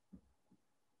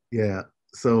 Yeah.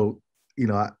 So, you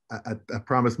know, I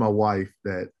promised my wife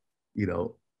that, you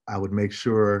know, I would make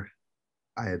sure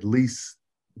I at least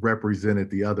represented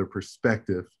the other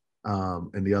perspective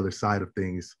and the other side of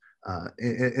things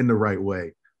in the right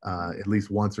way, at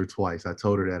least once or twice. I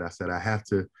told her that. I said, I have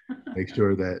to make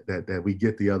sure that we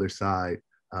get the other side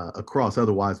across.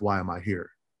 Otherwise, why am I here?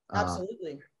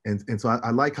 Absolutely. And so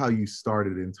I like how you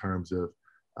started in terms of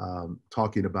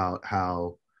talking about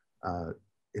how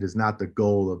it is not the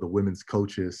goal of the women's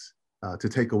coaches to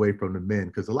take away from the men,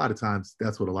 because a lot of times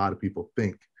that's what a lot of people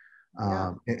think.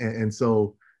 Yeah. And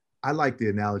so I like the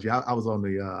analogy. I was on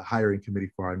the hiring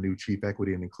committee for our new chief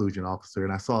equity and inclusion officer,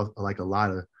 and I saw like a lot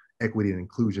of equity and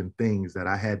inclusion things that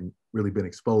I hadn't really been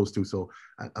exposed to. So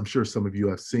I'm sure some of you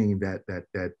have seen that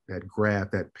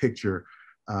graph, that picture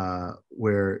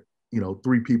where, you know,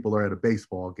 3 people are at a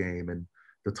baseball game and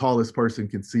the tallest person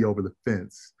can see over the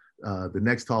fence. The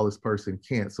next tallest person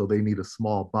can't, so they need a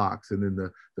small box. And then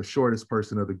the shortest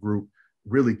person of the group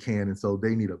really can, and so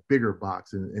they need a bigger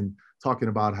box. And talking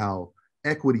about how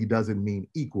equity doesn't mean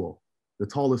equal. The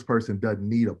tallest person doesn't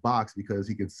need a box because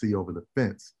he can see over the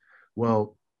fence.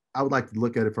 Well, I would like to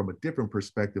look at it from a different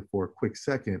perspective for a quick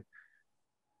second.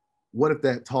 What if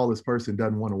that tallest person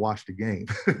doesn't want to watch the game?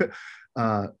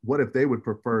 What if they would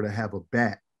prefer to have a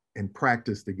bat and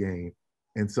practice the game?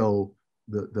 And so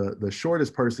the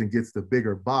shortest person gets the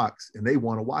bigger box and they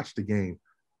want to watch the game.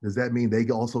 Does that mean they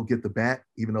also get the bat,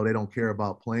 even though they don't care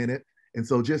about playing it? And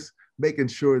so just making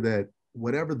sure that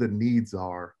whatever the needs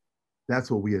are, that's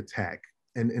what we attack.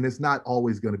 And it's not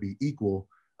always going to be equal.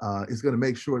 It's going to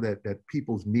make sure that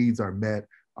people's needs are met.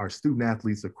 Our student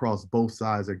athletes across both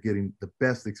sides are getting the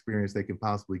best experience they can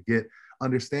possibly get,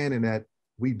 understanding that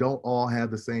we don't all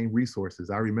have the same resources.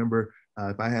 I remember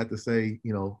if I had to say,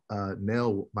 you know,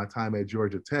 Nell, my time at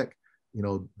Georgia Tech, you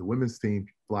know, the women's team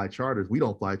fly charters. We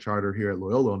don't fly charter here at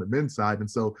Loyola on the men's side. And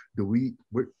so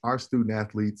our student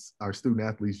athletes,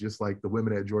 just like the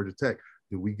women at Georgia Tech,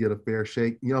 do we get a fair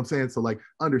shake? You know what I'm saying? So like,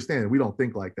 understand, we don't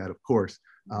think like that, of course.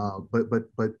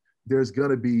 But there's going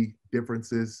to be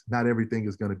differences. Not everything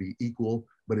is going to be equal,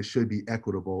 but it should be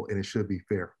equitable and it should be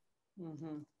fair.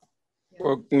 Mm-hmm.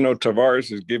 Well, you know, Tavares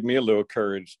has given me a little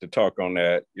courage to talk on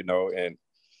that, you know, and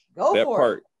that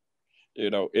part, you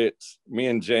know, it's me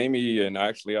and Jamie, and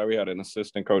actually we had an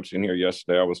assistant coach in here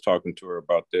yesterday. I was talking to her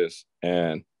about this,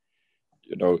 and,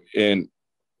 you know,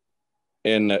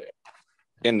 in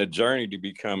the journey to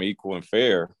become equal and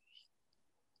fair,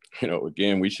 you know,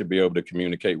 again, we should be able to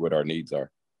communicate what our needs are.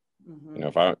 Mm-hmm. You know,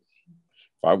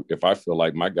 if I feel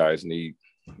like my guys need,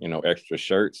 you know, extra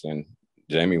shirts and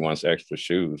Jamie wants extra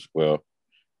shoes, well,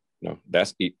 you know,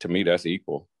 to me, that's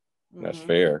equal. Mm-hmm. That's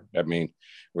fair. I mean,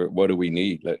 what do we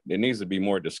need? There needs to be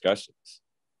more discussions,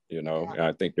 you know.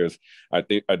 Yeah. And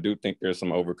I do think there's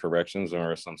some overcorrections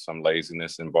or some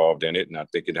laziness involved in it. And I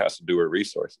think it has to do with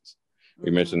resources. Mm-hmm.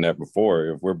 We mentioned that before.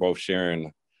 If we're both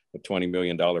sharing a $20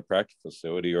 million practice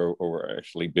facility or we're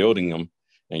actually building them,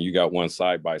 and you got one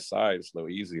side by side, it's a little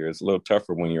easier. It's a little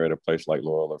tougher when you're at a place like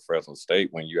Loyola or Fresno State,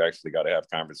 when you actually got to have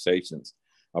conversations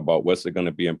about what's it going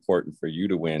to be important for you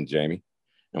to win, Jamie,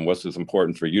 and what's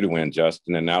important for you to win,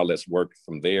 Justin. And now let's work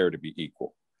from there to be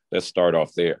equal. Let's start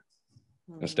off there.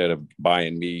 Mm-hmm. Instead of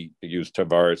buying me, to use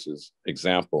Tavares's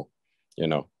example, you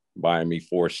know, buying me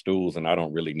 4 stools and I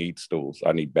don't really need stools.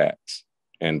 I need bats,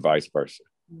 and vice versa.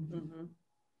 Mm-hmm.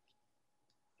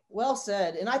 Well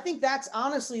said. And I think that's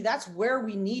where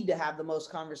we need to have the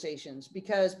most conversations,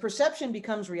 because perception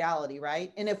becomes reality,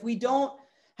 right? And if we don't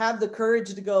have the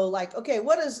courage to go like, okay,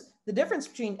 what is the difference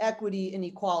between equity and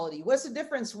equality? What's the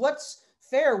difference? What's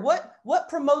fair. What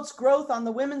promotes growth on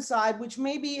the women's side, which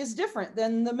maybe is different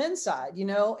than the men's side, you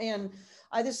know? And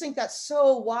I just think that's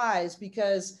so wise,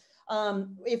 because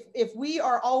if we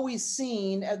are always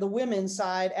seen at the women's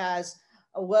side as,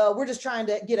 well, we're just trying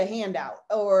to get a handout,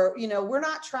 or, you know, we're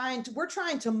trying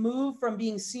to move from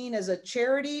being seen as a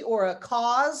charity or a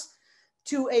cause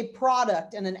to a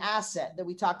product and an asset that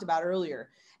we talked about earlier.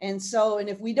 And so, and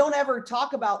if we don't ever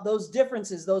talk about those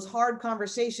differences, those hard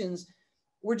conversations,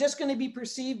 we're just going to be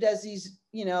perceived as these,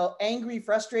 you know, angry,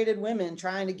 frustrated women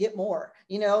trying to get more,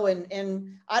 you know,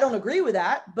 and I don't agree with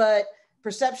that, but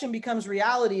perception becomes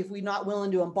reality if we're not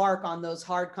willing to embark on those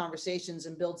hard conversations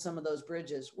and build some of those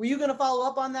bridges. Were you going to follow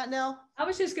up on that, Nell? I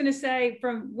was just going to say,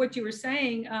 from what you were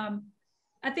saying,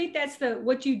 I think that's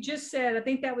what you just said. I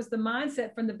think that was the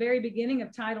mindset from the very beginning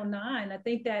of Title IX. I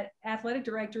think that athletic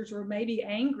directors were maybe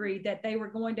angry that they were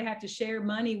going to have to share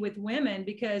money with women,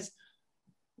 because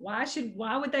why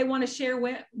would they want to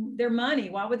share their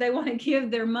money? Why would they want to give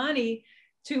their money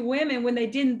to women when they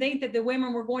didn't think that the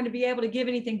women were going to be able to give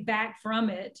anything back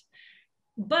from it?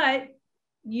 But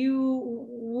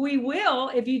we will,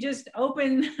 if you just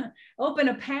open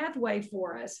a pathway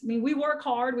for us. I mean, we work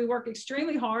hard, we work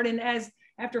extremely hard. And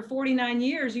after 49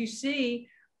 years, you see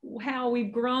how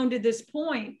we've grown to this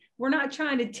point. We're not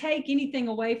trying to take anything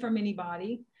away from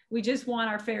anybody. We just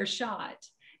want our fair shot.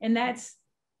 And that's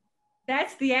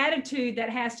the attitude that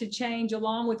has to change,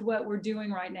 along with what we're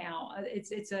doing right now.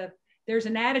 There's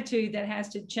an attitude that has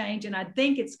to change. And I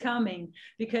think it's coming,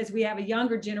 because we have a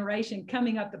younger generation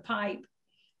coming up the pipe,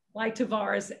 like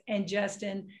Tavares and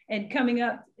Justin, and coming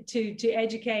up to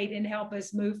educate and help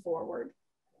us move forward.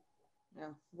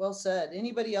 Yeah, well said.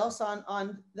 Anybody else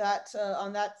on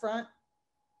that front?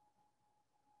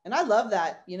 And I love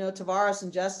that, you know, Tavares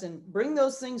and Justin, bring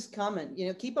those things coming, you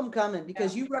know, keep them coming,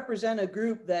 because you represent a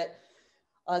group that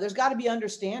there's got to be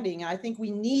understanding. And I think we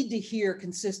need to hear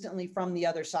consistently from the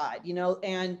other side, you know,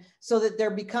 and so that there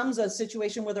becomes a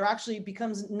situation where there actually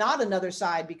becomes not another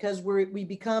side, because we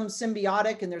become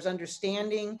symbiotic and there's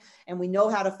understanding and we know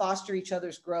how to foster each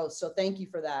other's growth. So thank you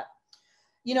for that.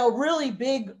 You know, really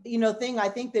big, you know, thing I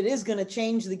think that is going to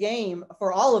change the game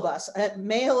for all of us,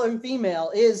 male and female,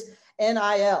 is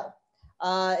NIL.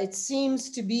 It seems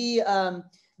to be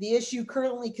the issue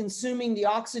currently consuming the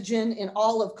oxygen in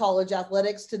all of college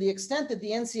athletics, to the extent that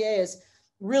the NCAA is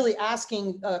really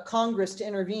asking Congress to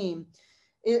intervene.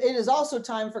 It is also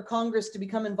time for Congress to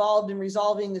become involved in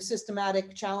resolving the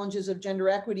systematic challenges of gender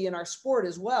equity in our sport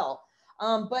as well.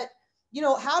 But, you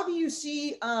know, how do you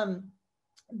see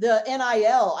the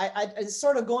NIL? It's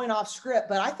sort of going off script,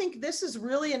 but I think this is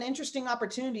really an interesting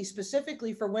opportunity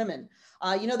specifically for women.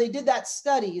 You know, they did that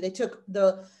study. They took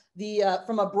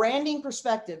from a branding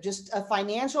perspective, just a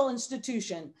financial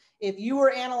institution. If you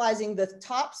were analyzing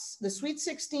the Sweet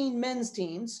 16 men's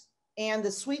teams and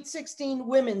the Sweet 16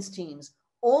 women's teams,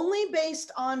 only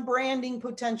based on branding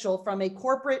potential from a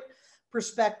corporate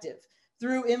perspective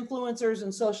through influencers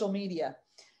and social media,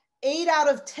 8 out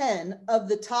of 10 of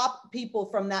the top people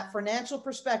from that financial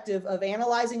perspective of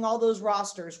analyzing all those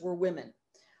rosters were women.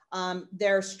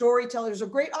 They're storytellers, a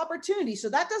great opportunity. So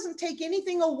that doesn't take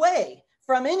anything away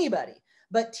from anybody,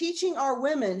 but teaching our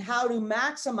women how to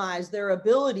maximize their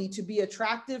ability to be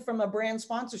attractive from a brand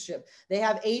sponsorship. They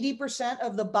have 80%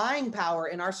 of the buying power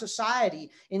in our society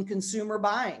in consumer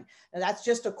buying. And that's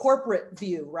just a corporate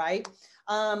view, right?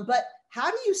 But how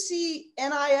do you see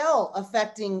NIL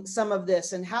affecting some of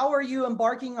this, and how are you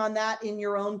embarking on that in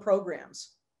your own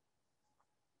programs?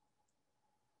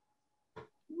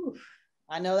 Oof.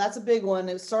 I know that's a big one.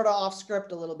 It's sort of off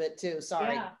script a little bit too.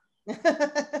 Sorry.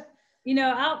 Yeah. You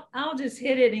know, I'll just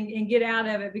hit it and get out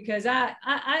of it, because I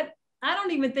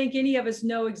don't even think any of us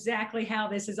know exactly how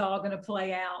this is all going to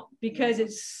play out, because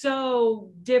it's so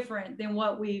different than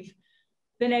what we've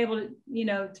been able to, you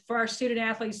know, for our student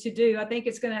athletes to do. I think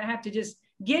it's going to have to just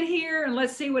get here and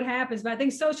let's see what happens. But I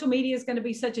think social media is going to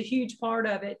be such a huge part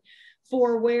of it,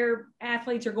 for where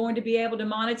athletes are going to be able to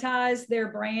monetize their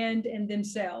brand and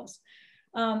themselves.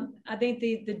 I think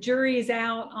the jury is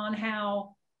out on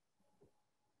how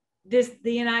the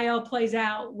NIL plays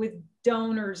out with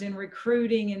donors and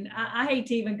recruiting. And I hate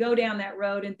to even go down that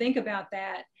road and think about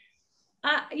that.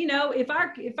 You know, if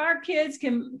our kids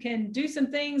can do some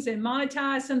things and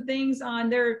monetize some things on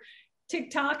their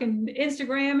TikTok and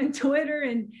Instagram and Twitter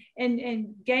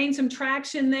and gain some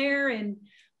traction there, and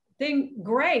then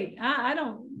great. I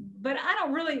don't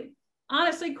really,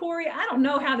 honestly, Corey, I don't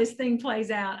know how this thing plays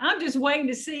out. I'm just waiting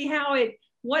to see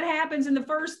what happens in the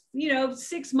first,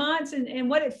 6 months and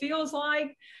what it feels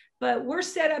like. But we're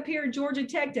set up here at Georgia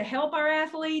Tech to help our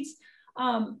athletes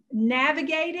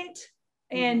navigate it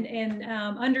and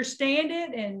understand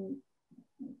it and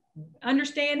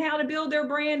understand how to build their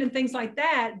brand and things like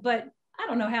that. But I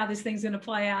don't know how this thing's going to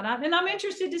play out. And I'm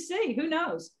interested to see. Who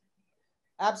knows?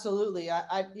 Absolutely.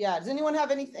 Yeah. Does anyone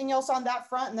have anything else on that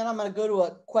front? And then I'm going to go to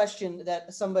a question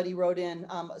that somebody wrote in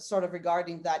sort of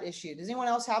regarding that issue. Does anyone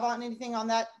else have anything on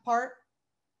that part?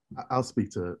 I'll speak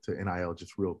to NIL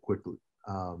just real quickly.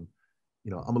 I'm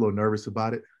a little nervous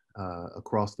about it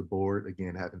across the board.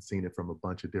 Again, having seen it from a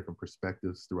bunch of different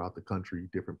perspectives throughout the country,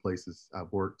 different places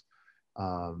I've worked.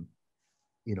 From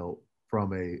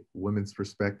a women's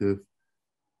perspective,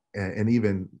 and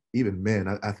even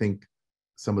men, I think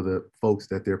some of the folks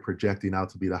that they're projecting out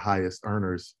to be the highest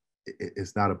earners,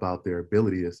 it's not about their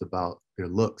ability, it's about their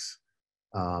looks,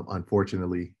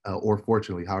 unfortunately, or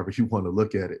fortunately, however you want to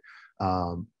look at it.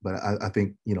 But I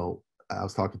think, I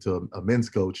was talking to a men's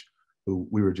coach who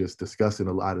we were just discussing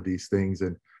a lot of these things.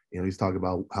 And, he's talking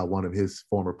about how one of his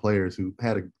former players who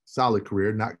had a solid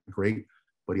career, not great,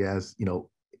 but he has,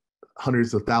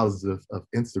 hundreds of thousands of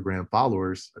Instagram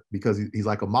followers because he's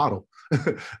like a model.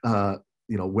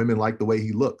 Women like the way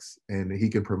he looks and he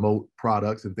can promote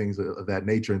products and things of that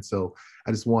nature. And so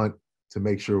I just want to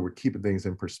make sure we're keeping things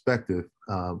in perspective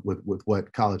with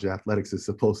what college athletics is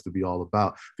supposed to be all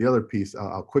about. The other piece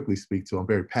I'll quickly speak to, I'm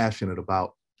very passionate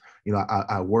about,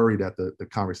 I worry that the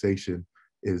conversation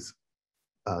is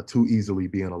too easily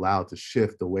being allowed to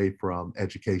shift away from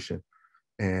education.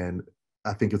 And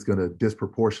I think it's going to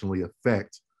disproportionately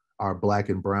affect our Black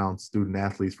and brown student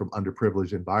athletes from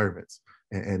underprivileged environments.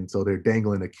 And so they're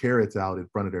dangling the carrots out in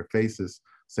front of their faces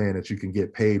saying that you can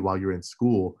get paid while you're in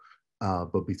school.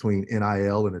 But between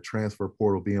NIL and the transfer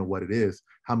portal being what it is,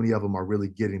 how many of them are really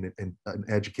getting an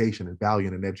education and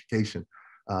valuing an education?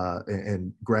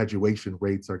 And graduation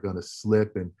rates are going to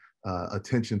slip, and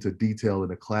attention to detail in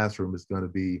the classroom is going to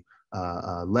be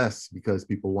less because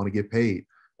people want to get paid.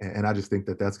 And I just think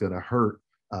that that's going to hurt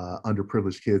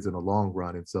underprivileged kids in the long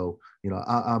run. And so,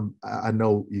 I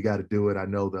know you got to do it. I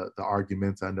know the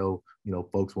arguments. I know,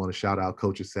 folks want to shout out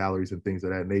coaches' salaries and things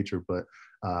of that nature, but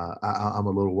I'm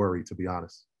a little worried, to be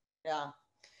honest. Yeah,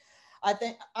 I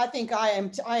think I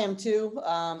am too.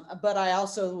 But I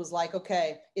also was like,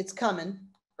 okay, it's coming,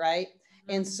 right?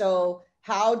 And so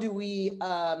how do we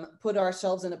put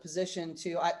ourselves in a position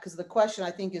to, because the question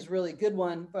I think is really a good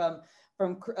one from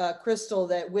Crystal,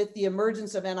 that with the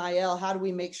emergence of NIL, how do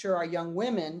we make sure our young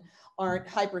women aren't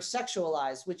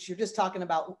hypersexualized, which you're just talking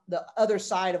about the other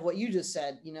side of what you just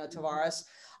said, Tavares,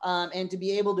 and to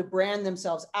be able to brand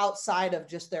themselves outside of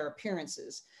just their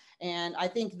appearances. And I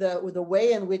think the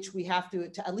way in which we have to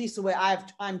at least the way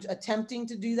I'm attempting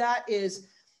to do that is,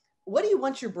 what do you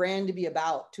want your brand to be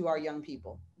about to our young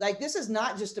people? Like, this is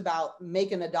not just about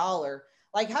making a dollar.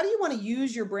 Like, how do you want to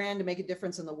use your brand to make a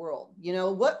difference in the world?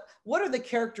 What are the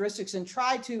characteristics, and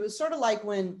try to, it's sort of like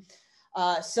when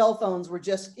cell phones were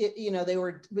just, they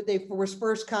were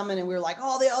first coming and we were like,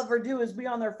 all they ever do is be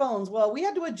on their phones. Well, we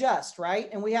had to adjust, right?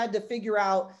 And we had to figure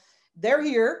out, they're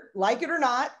here, like it or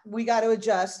not, we got to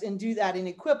adjust and do that and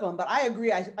equip them. But I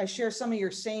agree, I share some of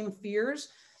your same fears.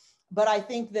 But I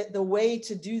think that the way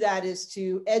to do that is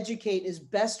to educate as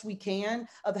best we can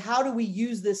of how do we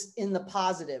use this in the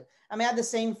positive. I mean, I had the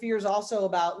same fears also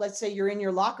about, let's say you're in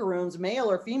your locker rooms,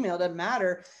 male or female, doesn't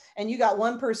matter, and you got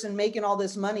one person making all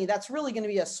this money. That's really going to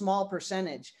be a small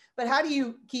percentage. But how do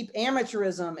you keep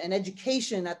amateurism and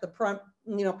education at the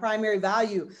primary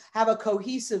value, have a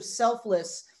cohesive,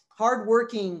 selfless,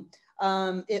 hardworking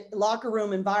locker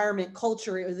room environment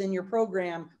culture within your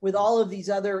program with all of these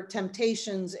other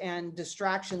temptations and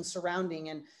distractions surrounding?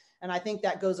 And I think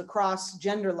that goes across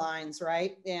gender lines,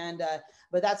 right? And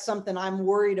but that's something I'm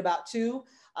worried about too.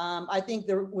 I think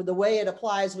the way it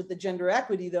applies with the gender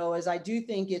equity, though, is I do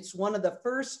think it's one of the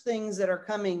first things that are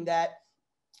coming that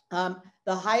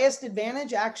the highest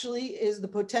advantage actually is the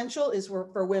potential is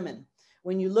for women.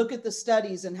 When you look at the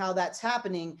studies and how that's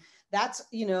happening, that's,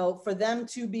 for them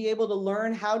to be able to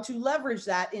learn how to leverage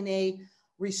that in a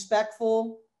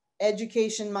respectful,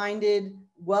 education-minded,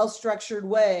 well-structured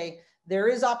way. There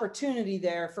is opportunity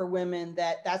there for women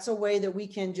that's a way that we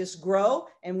can just grow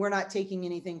and we're not taking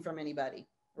anything from anybody,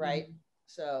 right? Mm-hmm.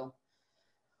 So,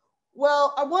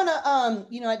 well, I want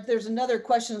to, there's another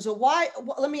question. So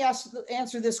let me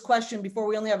answer this question before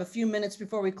we only have a few minutes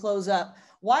before we close up.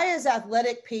 Why is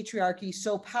athletic patriarchy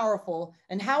so powerful,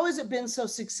 and how has it been so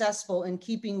successful in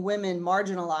keeping women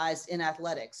marginalized in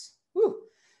athletics? Whew,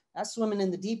 that's swimming in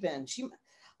the deep end.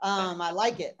 I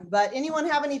like it. But anyone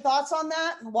have any thoughts on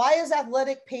that? Why is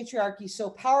athletic patriarchy so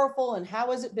powerful, and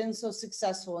how has it been so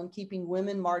successful in keeping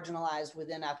women marginalized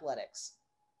within athletics?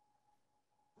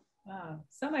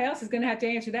 Somebody else is going to have to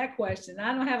answer that question.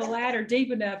 I don't have a ladder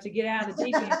deep enough to get out of the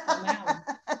deep end on that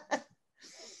one.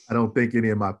 I don't think any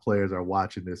of my players are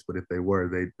watching this, but if they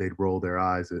were, they'd roll their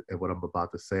eyes at what I'm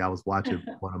about to say. I was watching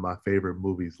one of my favorite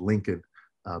movies, Lincoln,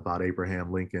 about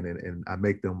Abraham Lincoln, and I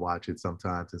make them watch it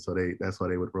sometimes, and so that's why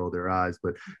they would roll their eyes.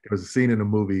 But there was a scene in the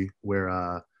movie where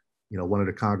one of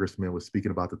the congressmen was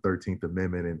speaking about the 13th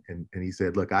Amendment, and he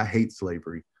said, "Look, I hate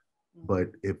slavery,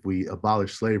 but if we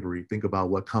abolish slavery, think about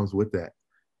what comes with that."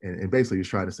 And basically he's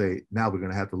trying to say, now we're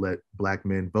going to have to let Black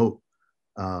men vote.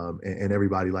 And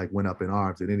everybody like went up in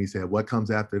arms. And then he said, what comes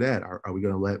after that? Are we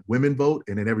going to let women vote?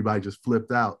 And then everybody just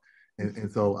flipped out.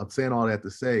 And so I'm saying all that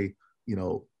to say,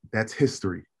 that's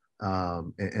history.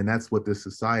 And that's what this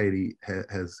society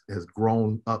has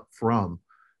grown up from.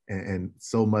 And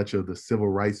so much of the civil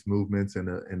rights movements and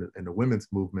the women's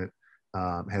movement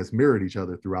has mirrored each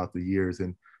other throughout the years.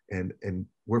 And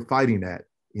we're fighting that.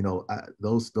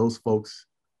 Those folks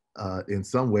in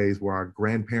some ways were our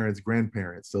grandparents'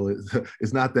 grandparents. So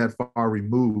it's not that far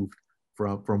removed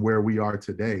from where we are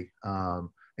today.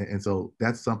 And so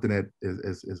that's something that,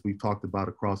 as we've talked about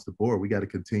across the board, we got to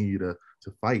continue to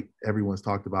fight. Everyone's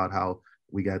talked about how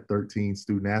we got 13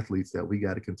 student athletes that we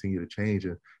got to continue to change.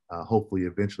 And hopefully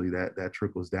eventually that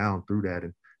trickles down through that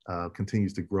and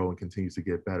continues to grow and continues to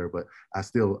get better. But I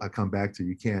come back to,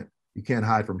 you can't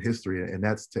hide from history. And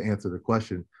that's to answer the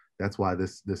question. That's why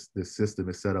this system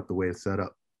is set up the way it's set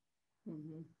up.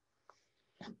 Mm-hmm.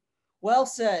 Well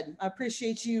said. I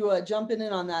appreciate you jumping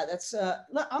in on that.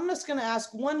 I'm just going to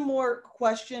ask one more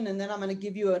question, and then I'm going to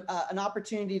give you an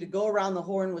opportunity to go around the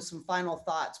horn with some final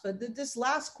thoughts. But this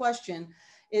last question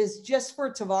is just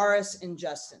for Tavares and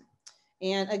Justin.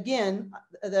 And again,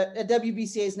 the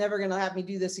WBCA is never going to have me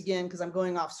do this again because I'm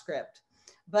going off script.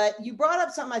 But you brought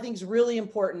up something I think is really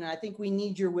important, and I think we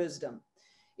need your wisdom,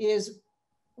 is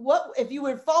what if you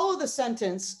would follow the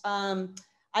sentence,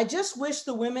 I just wish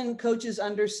the women coaches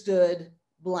understood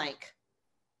blank.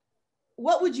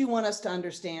 What would you want us to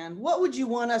understand? What would you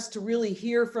want us to really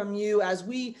hear from you as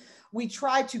we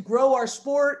try to grow our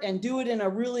sport and do it in a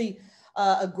really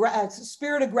a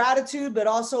spirit of gratitude, but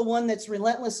also one that's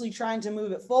relentlessly trying to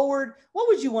move it forward? What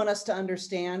would you want us to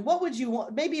understand? What would you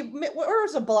want, maybe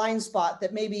where's a blind spot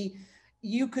that maybe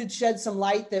you could shed some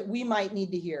light that we might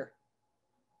need to hear?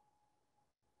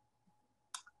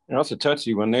 That's a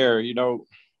touchy one there.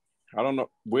 I don't know,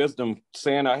 wisdom,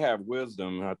 saying I have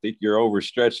wisdom, I think you're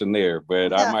overstretching there,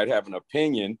 but I might have an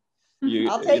opinion,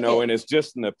 and it's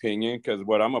just an opinion, because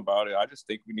what I'm about it, I just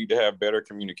think we need to have better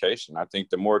communication. I think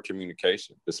the more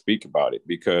communication to speak about it,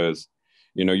 because,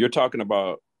 you're talking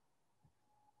about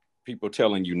people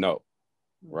telling you no,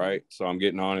 right? So I'm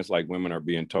getting honest, like women are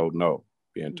being told no.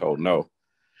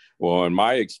 Well, in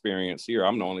my experience here,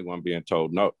 I'm the only one being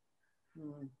told no.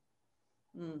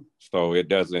 So that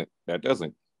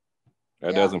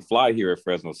doesn't fly here at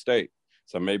Fresno State.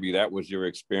 So maybe that was your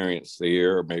experience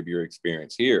there, or maybe your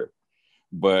experience here.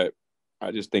 But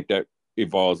I just think that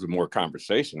evolves with more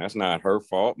conversation. That's not her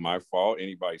fault, my fault,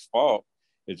 anybody's fault.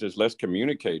 It's just, let's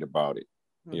communicate about it,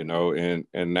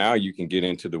 and now you can get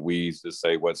into the weeds to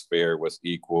say what's fair, what's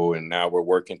equal. And now we're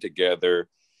working together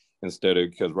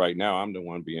because right now I'm the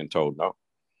one being told no.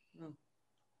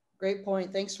 Great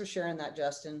point. Thanks for sharing that,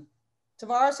 Justin.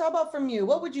 Tavares, how about from you?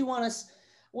 What would you want us,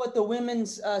 what the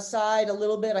women's side a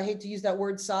little bit, I hate to use that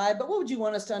word side, but what would you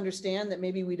want us to understand that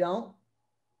maybe we don't?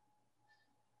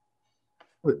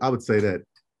 I would say that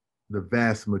the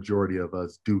vast majority of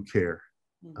us do care.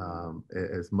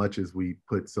 As much as we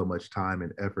put so much time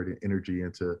and effort and energy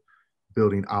into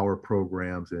building our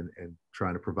programs and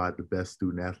trying to provide the best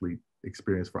student athlete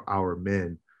experience for our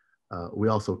men, we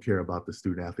also care about the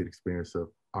student athlete experience of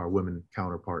our women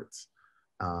counterparts.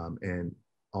 And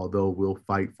although we'll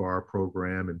fight for our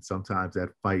program, and sometimes that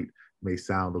fight may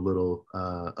sound a little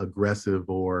aggressive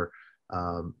or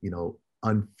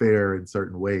unfair in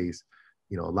certain ways,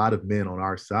 a lot of men on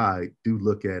our side do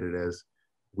look at it as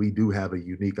we do have a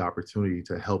unique opportunity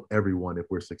to help everyone if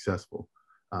we're successful,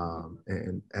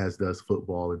 and as does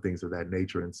football and things of that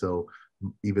nature. And so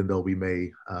even though we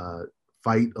may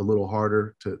fight a little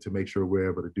harder to make sure we're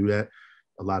able to do that,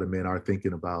 a lot of men are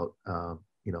thinking about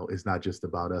it's not just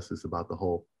about us, it's about the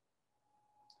whole.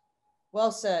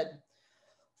 Well said.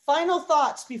 Final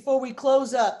thoughts before we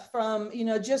close up from,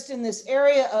 just in this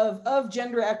area of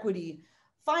gender equity.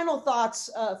 Final thoughts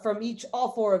from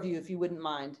all four of you, if you wouldn't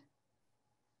mind.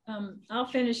 I'll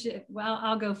finish it. Well,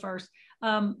 I'll go first.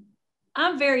 I'm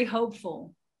very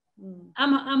hopeful.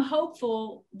 I'm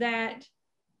hopeful that,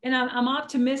 and I'm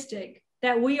optimistic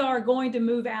that we are going to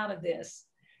move out of this.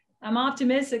 I'm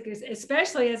optimistic,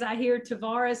 especially as I hear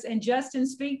Tavares and Justin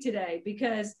speak today,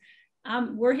 because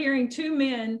we're hearing two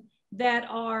men that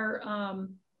are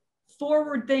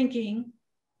forward thinking,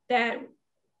 that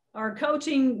are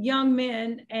coaching young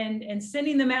men and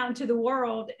sending them out into the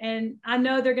world. And I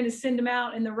know they're going to send them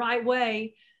out in the right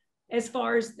way as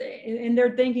far as in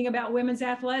their thinking about women's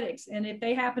athletics. And if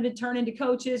they happen to turn into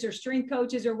coaches or strength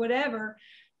coaches or whatever,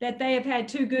 that they have had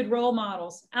two good role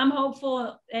models. I'm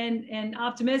hopeful and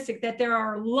optimistic that there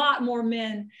are a lot more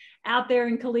men out there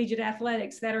in collegiate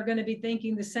athletics that are going to be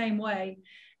thinking the same way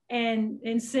and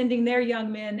sending their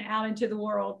young men out into the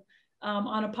world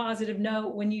on a positive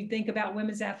note when you think about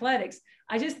women's athletics.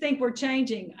 I just think we're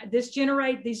changing. This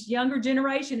younger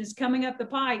generation is coming up the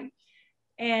pipe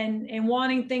and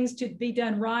wanting things to be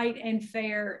done right and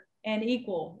fair and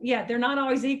equal. Yeah, they're not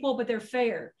always equal, but they're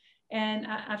fair. And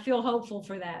I feel hopeful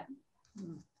for that.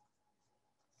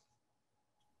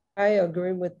 I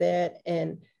agree with that.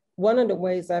 And one of the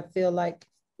ways I feel like,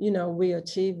 we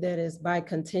achieve that is by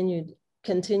continuing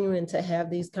to have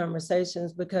these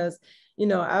conversations, because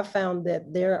I found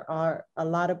that there are a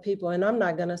lot of people, and I'm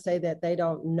not going to say that they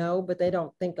don't know, but they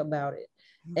don't think about it.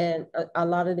 And a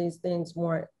lot of these things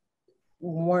weren't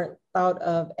thought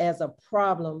of as a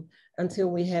problem until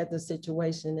we had the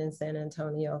situation in San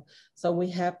Antonio. So we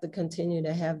have to continue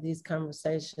to have these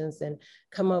conversations and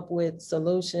come up with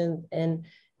solutions. And,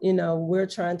 we're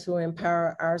trying to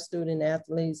empower our student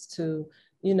athletes to,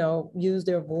 use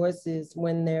their voices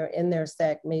when they're in their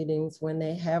SAC meetings, when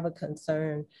they have a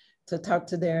concern, to talk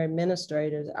to their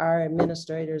administrators, our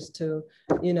administrators, to,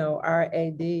 our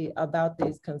AD about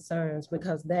these concerns,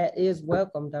 because that is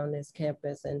welcomed on this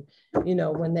campus. And,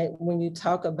 when you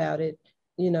talk about it,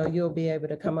 you'll be able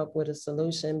to come up with a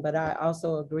solution. But I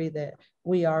also agree that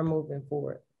we are moving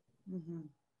forward. Mm-hmm.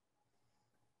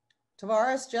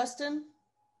 Tavares, Justin?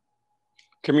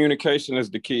 Communication is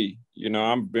the key.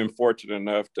 I've been fortunate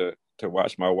enough to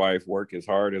watch my wife work as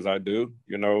hard as I do.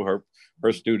 Her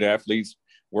student athletes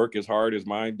work as hard as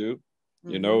mine do,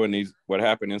 and what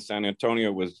happened in San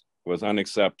Antonio was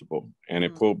unacceptable, and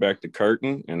it pulled back the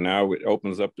curtain, and now it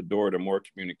opens up the door to more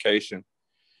communication,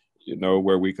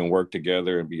 where we can work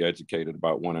together and be educated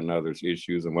about one another's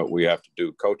issues and what we have to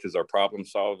do. Coaches are problem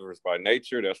solvers by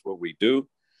nature. That's what we do.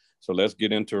 So let's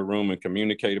get into a room and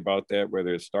communicate about that,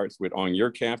 whether it starts with on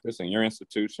your campus and your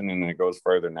institution, and then it goes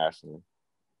further nationally.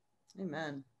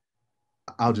 Amen.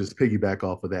 I'll just piggyback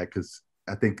off of that, because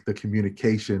I think the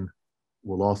communication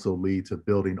will also lead to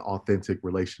building authentic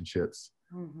relationships.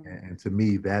 Mm-hmm. And to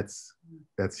me, that's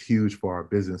huge for our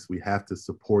business. We have to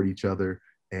support each other,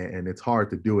 and it's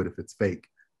hard to do it if it's fake.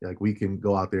 Like, we can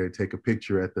go out there and take a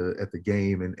picture at the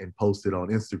game and post it on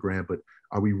Instagram, but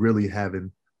are we really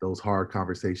having those hard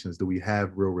conversations? Do we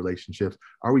have real relationships?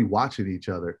 Are we watching each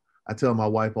other? I tell my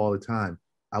wife all the time,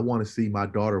 I want to see my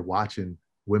daughter watching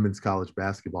women's college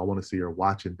basketball. I want to see her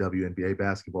watching WNBA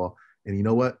basketball. And you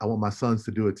know what? I want my sons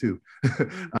to do it too,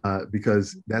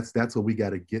 because that's what we got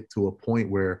to get to, a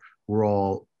point where we're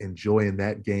all enjoying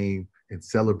that game and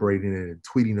celebrating it and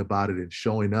tweeting about it and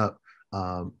showing up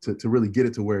to really get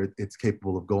it to where it's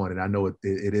capable of going. And I know it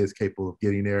is capable of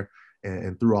getting there,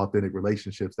 and through authentic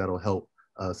relationships, that'll help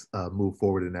us move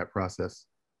forward in that process.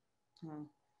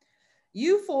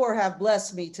 You four have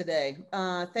blessed me today.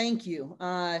 Thank you.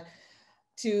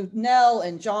 To Nell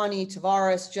and Johnny,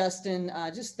 Tavares, Justin,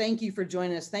 just thank you for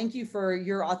joining us. Thank you for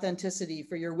your authenticity,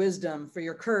 for your wisdom, for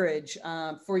your courage,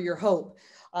 for your hope.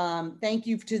 Thank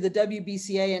you to the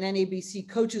WBCA and NABC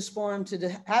Coaches Forum to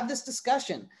have this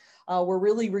discussion. We're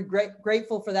really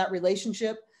grateful for that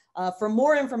relationship. For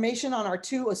more information on our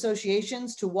two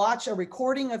associations, to watch a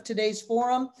recording of today's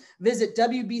forum, visit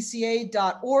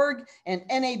WBCA.org and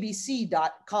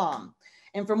NABC.com.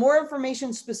 And for more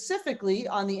information specifically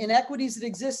on the inequities that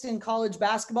exist in college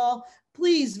basketball,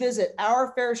 please visit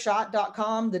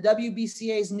ourfairshot.com, the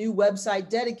WBCA's new website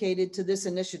dedicated to this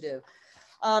initiative.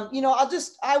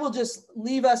 I will just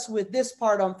leave us with this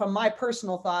part from my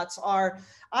personal thoughts are,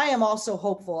 I am also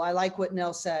hopeful. I like what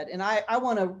Nell said. And I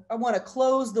want to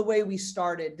close the way we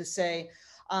started, to say,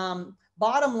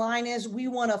 bottom line is, we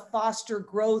want to foster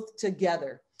growth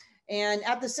together. And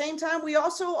at the same time, we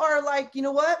also are like, you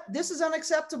know what, this is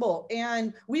unacceptable.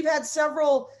 And we've had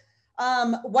several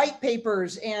white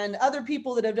papers and other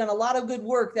people that have done a lot of good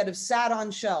work that have sat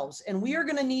on shelves. And we are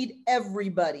going to need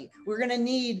everybody. We're going to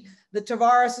need the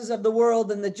Tavareses of the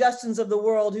world and the Justins of the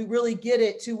world who really get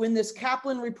it, to when this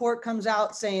Kaplan report comes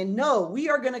out saying, no, we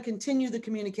are going to continue the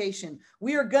communication.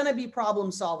 We are going to be problem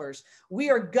solvers.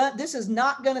 This is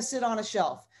not going to sit on a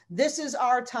shelf. This is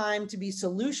our time to be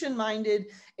solution-minded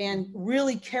and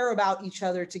really care about each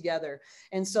other together.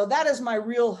 And so that is my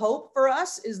real hope for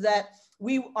us, is that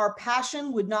our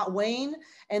passion would not wane,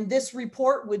 and this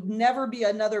report would never be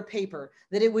another paper,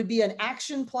 that it would be an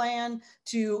action plan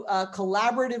to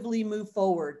collaboratively move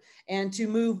forward and to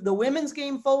move the women's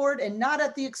game forward, and not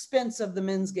at the expense of the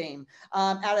men's game,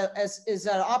 as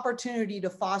an opportunity to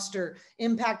foster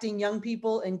impacting young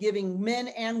people and giving men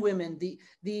and women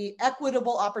the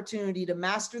equitable opportunity to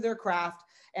master their craft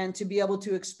and to be able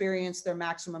to experience their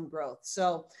maximum growth.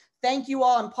 So thank you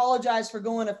all. I apologize for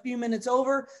going a few minutes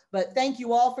over, but thank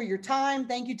you all for your time.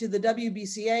 Thank you to the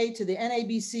WBCA, to the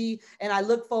NABC, and I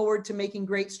look forward to making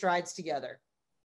great strides together.